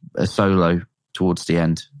really a solo towards the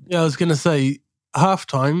end. Yeah, I was going to say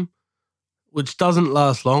halftime, which doesn't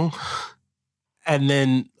last long, and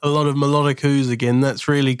then a lot of melodic ooze again. That's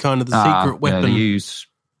really kind of the secret weapon. Yeah, the ooze.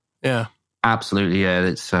 Yeah. Absolutely, yeah.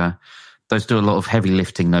 It's those do a lot of heavy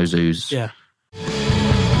lifting, those ooze. Yeah.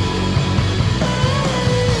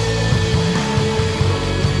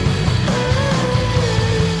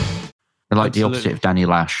 They're like the opposite of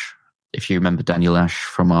Daniel Ash, if you remember Daniel Ash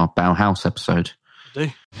from our Bauhaus episode. I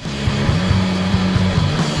do.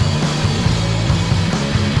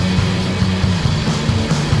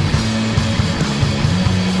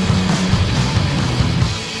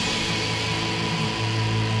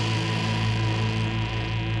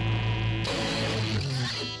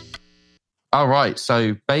 All right,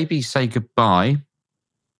 so Baby Say Goodbye.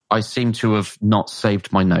 I seem to have not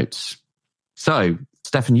saved my notes. So,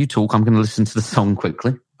 Stefan, you talk. I'm going to listen to the song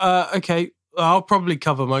quickly. Okay, I'll probably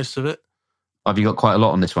cover most of it. Have you got quite a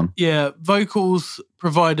lot on this one? Yeah, vocals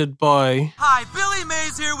provided by... Hi, Billy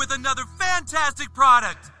Mays here with another fantastic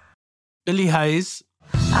product. Billy Hayes.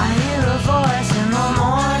 I hear a voice in the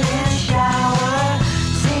morning shower,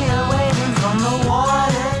 see her waving from the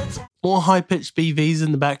water. More high-pitched BVs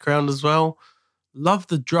in the background as well. Love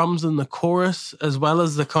the drums and the chorus, as well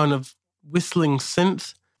as the kind of whistling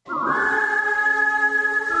synth.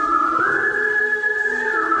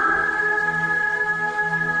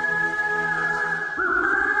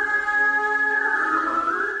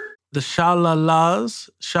 The sha-la-la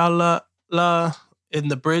in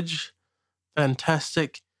the bridge,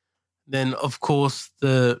 fantastic. Then, of course,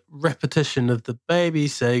 the repetition of the baby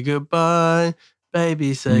say goodbye,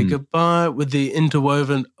 baby say goodbye, with the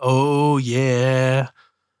interwoven, oh yeah.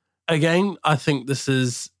 Again, I think this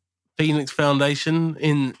is Phoenix Foundation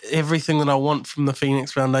in everything that I want from the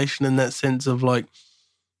Phoenix Foundation, in that sense of like,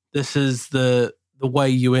 this is the way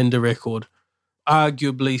you end a record.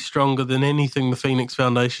 Arguably stronger than anything the Phoenix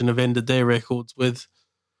Foundation have ended their records with.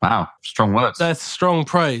 Wow, strong words. That's strong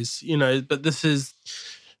praise, you know, but this is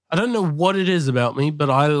I don't know what it is about me, but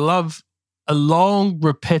I love a long,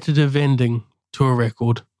 repetitive ending to a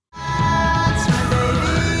record.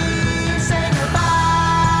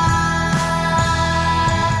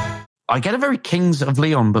 I get a very Kings of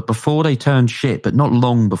Leon, but before they turned shit, but not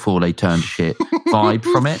long before they turned shit vibe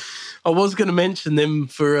from it. I was going to mention them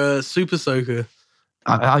for Super Soaker.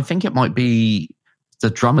 I think it might be the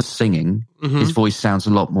drummer singing. Mm-hmm. His voice sounds a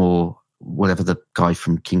lot more whatever the guy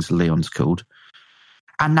from Kings of Leon's called.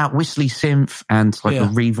 And that whistly synth and like the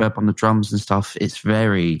reverb on the drums and stuff. It's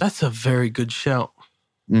very... That's a very good shout.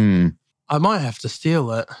 Mm. I might have to steal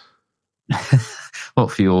that.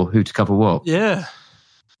 What, for your Who to Cover What? Yeah.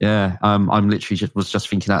 Yeah, I'm literally was just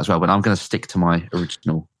thinking that as well, but I'm going to stick to my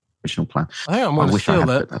original plan. I think I'm going to steal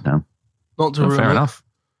that. Put that down. Not to fair enough.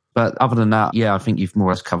 But other than that, yeah, I think you've more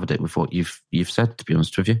or less covered it with what you've said, to be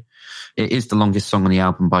honest with you. It is the longest song on the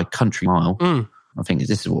album by Country Mile. Mm. I think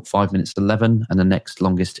this is 5 minutes 11, and the next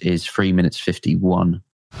longest is 3 minutes 51.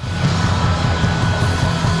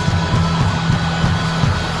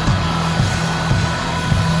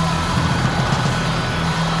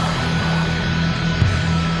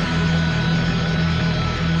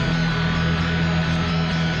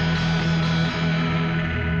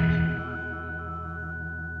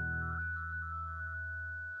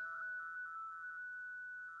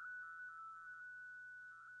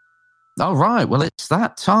 All right, well, it's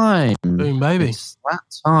that time. Boom, baby. It's that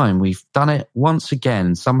time. We've done it once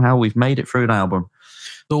again. Somehow we've made it through an album.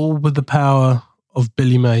 All with the power of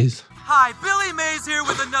Billy Mays. Hi, Billy Mays here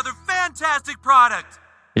with another fantastic product.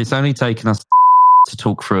 It's only taken us to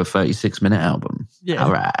talk through a 36-minute album. Yeah.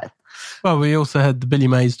 All right. Well, we also had the Billy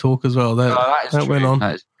Mays talk as well. That went on.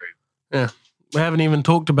 That is true. Yeah. We haven't even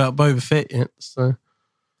talked about Boba Fett yet, so...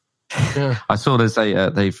 Yeah. I saw there's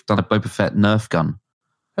they've done a Boba Fett Nerf gun.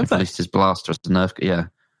 Have they? Released his blaster as a Nerf gun. Yeah.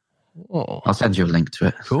 Oh. I'll send you a link to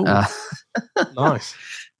it. Cool. Nice.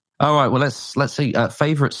 All right, well, let's see.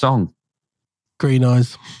 Favourite song? Green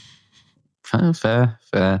Eyes. Fair.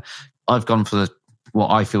 I've gone for what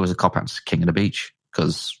I feel is a cop-out to King of the Beach,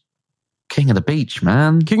 because King of the Beach,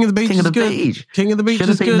 man. King of the Beach King is of the good. Beach. King of the Beach should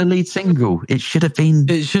have been the lead single. It should have been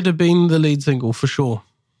the lead single, for sure.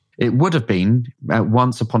 It would have been,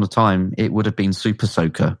 once upon a time, it would have been Super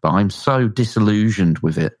Soaker, but I'm so disillusioned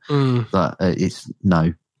with it that it's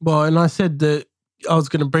no. Well, and I said that I was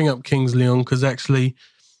going to bring up Kings Leon because actually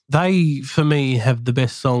they, for me, have the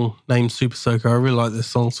best song named Super Soaker. I really like this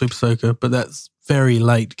song, Super Soaker, but that's very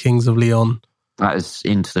late Kings of Leon. That is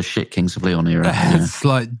into the shit Kings of Leon era. It's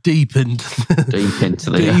like deep into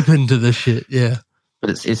the shit, yeah.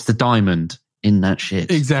 But it's the diamond in that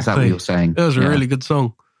shit. Exactly. Is that what you're saying? That was a really good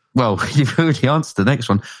song. Well, you've already answered the next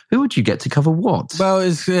one. Who would you get to cover what? Well,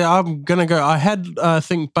 I'm going to go. I had, I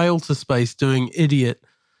think, Bale to Space doing Idiot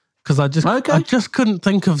because I just couldn't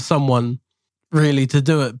think of someone really to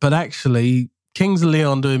do it. But actually, Kings of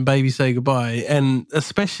Leon doing Baby Say Goodbye, and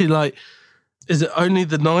especially like, is it Only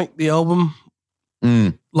the Night, the album?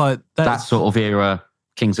 Like that sort of era,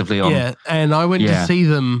 Kings of Leon. Yeah, and I went to see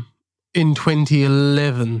them in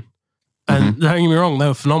 2011. And don't get me wrong, they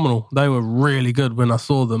were phenomenal. They were really good when I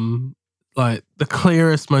saw them. Like the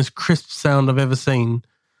clearest, most crisp sound I've ever seen.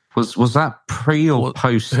 Was that pre or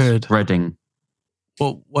post Reading?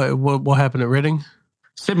 What happened at Reading?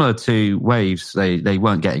 Similar to Wavves, they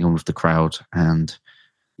weren't getting on with the crowd, and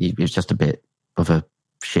it was just a bit of a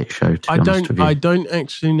shit show. To be honest with you. I don't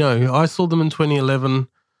actually know. I saw them in 2011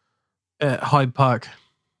 at Hyde Park,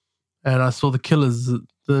 and I saw the Killers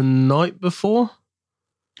the night before.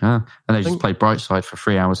 And they just played Brightside for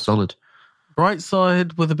 3 hours solid.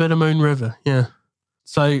 Brightside with a bit of Moon River, yeah.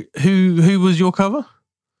 So who was your cover?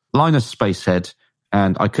 Linus Spacehead,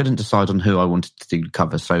 and I couldn't decide on who I wanted to do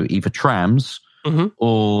cover. So either Trams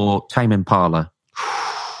or Tame Impala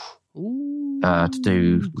to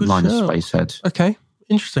do Linus Spacehead. Okay,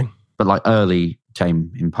 interesting. But like early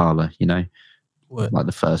Tame Impala, you know, like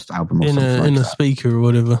the first album or something in a speaker or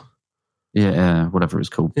whatever. Yeah, whatever it's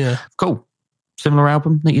called. Yeah, cool. Similar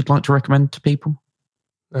album that you'd like to recommend to people?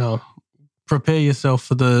 Oh, prepare yourself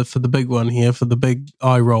for the big one here, for the big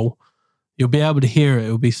eye roll. You'll be able to hear it.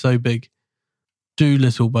 It'll be so big.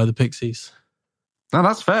 Doolittle by the Pixies. No,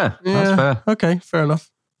 that's fair. Yeah, that's fair. Okay, fair enough.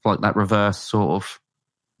 Like that reverse sort of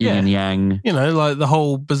yin and yang. You know, like the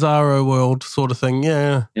whole Bizarro world sort of thing.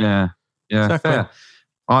 Yeah. Exactly. Fair.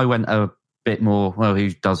 I went a bit more, well,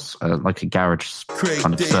 he does like a garage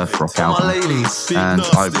kind of surf rock album. And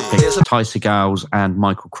I picked Ty Segall's and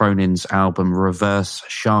Michael Cronin's album Reverse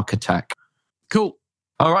Shark Attack. Cool.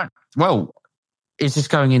 All right. Well, is this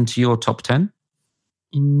going into your top 10?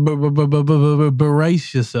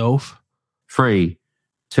 Brace yourself. 3,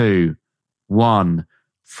 2, 1.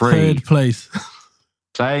 Third place.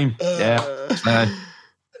 Same. Yeah.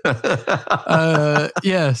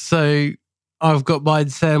 Yeah, so I've got mine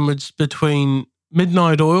sandwiched between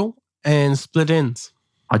Midnight Oil and Split Ends.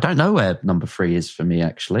 I don't know where number 3 is for me,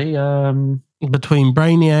 actually. Between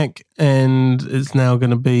Brainiac and it's now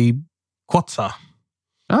going to be Quetzal.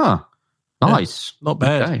 Ah, nice. Yeah, not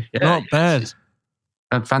bad. Okay. Yeah, not bad. It's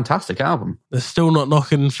a fantastic album. They're still not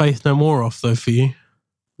knocking Faith No More off, though, for you.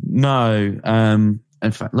 No.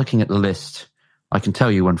 In fact, looking at the list, I can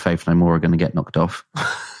tell you when Faith No More are going to get knocked off.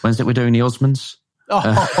 When's it we're doing the Osmonds?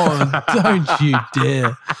 Oh, don't you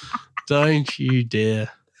dare. Don't you dare.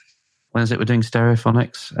 When is it we're doing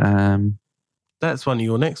Stereophonics? That's one of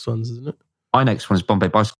your next ones, isn't it? My next one is Bombay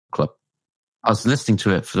Bicycle Club. I was listening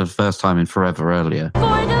to it for the first time in forever earlier. For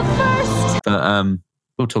the first. But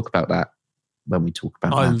we'll talk about that when we talk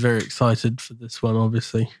about I'm that. very excited for this one,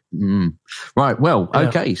 obviously. Right, well, Yeah.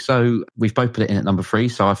 okay. So we've both put it in at number 3.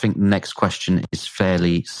 So I think the next question is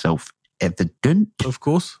fairly self-evident. Of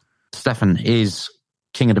course. Stefan, is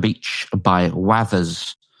King of the Beach by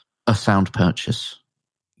Wavves a sound purchase?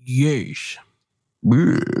 Yes.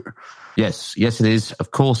 Yes, it is.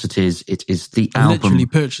 Of course it is. It is the I album literally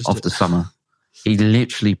purchased of it. the summer. He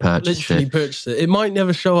literally purchased it. It might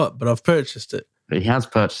never show up, but I've purchased it. He has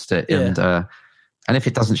purchased it. Yeah. And if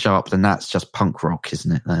it doesn't show up, then that's just punk rock,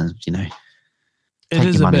 isn't it? You know, It take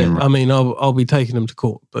is your a money bit. and run. I mean, I'll be taking them to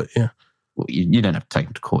court, but yeah. Well, you don't have to take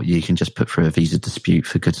them to court. You can just put through a visa dispute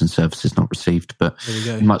for goods and services not received, but There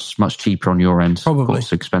you go. much cheaper on your end. Probably. Of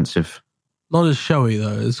course, expensive. Not as showy,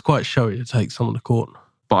 though. It's quite showy to take someone to court.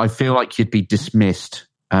 But I feel like you'd be dismissed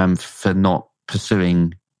for not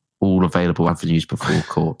pursuing all available avenues before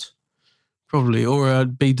court. Probably. Or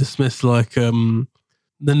I'd be dismissed like the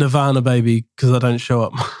Nirvana baby because I don't show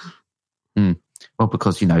up. Well,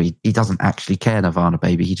 because, you know, he doesn't actually care, Nirvana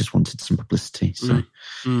Baby. He just wanted some publicity. So.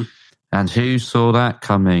 And who saw that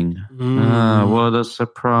coming? What a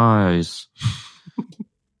surprise.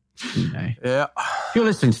 You know. Yeah. If you're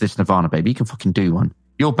listening to this, Nirvana Baby, you can fucking do one.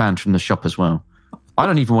 You're banned from the shop as well. I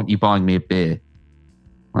don't even want you buying me a beer.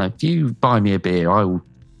 Like, if you buy me a beer, I will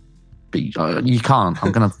be... you can't.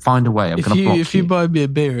 I'm going to find a way. I'm going to block you. If you buy me a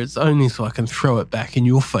beer, it's only so I can throw it back in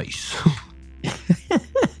your face.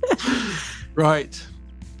 Right.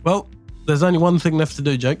 Well, there's only one thing left to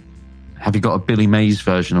do, Jake. Have you got a Billy Mays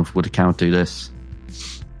version of Would a Coward Do This?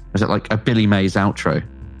 Is it like a Billy Mays outro?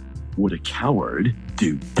 Would a coward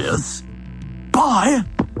do this? Bye!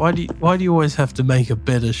 Why do you always have to make a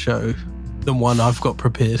better show than one I've got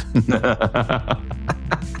prepared?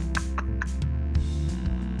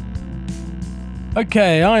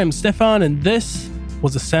 Okay, I am Stefan, and this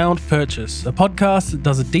was A Sound Purchase, a podcast that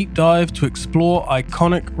does a deep dive to explore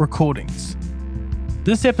iconic recordings.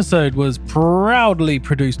 This episode was proudly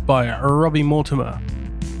produced by Robbie Mortimer.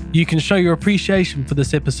 You can show your appreciation for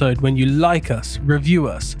this episode when you like us, review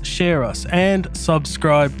us, share us, and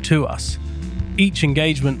subscribe to us. Each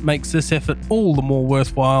engagement makes this effort all the more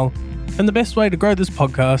worthwhile, and the best way to grow this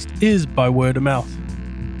podcast is by word of mouth.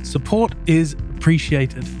 Support is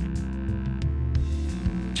appreciated.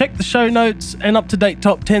 Check the show notes and up-to-date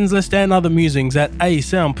top 10s list and other musings at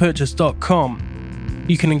asoundpurchase.com.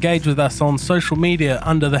 You can engage with us on social media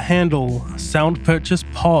under the handle Sound Purchase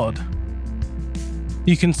Pod.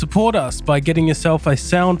 You can support us by getting yourself a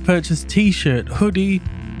Sound Purchase t-shirt, hoodie,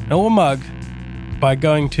 or mug by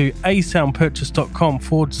going to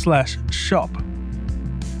asoundpurchase.com/shop.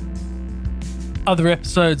 Other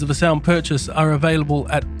episodes of A Sound Purchase are available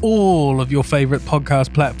at all of your favorite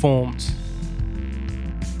podcast platforms.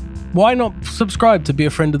 Why not subscribe to be a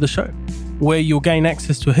friend of the show, where you'll gain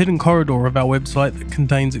access to a hidden corridor of our website that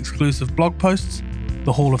contains exclusive blog posts,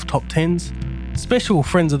 the Hall of Top 10s, special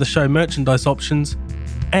Friends of the Show merchandise options,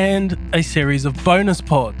 and a series of bonus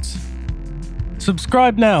pods.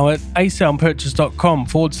 Subscribe now at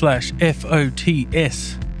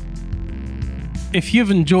asoundpurchase.com/FOTS. If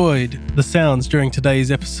you've enjoyed the sounds during today's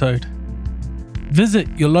episode, visit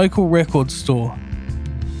your local record store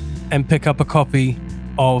and pick up a copy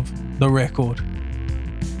of the record.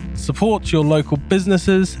 Support your local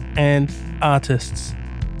businesses and artists.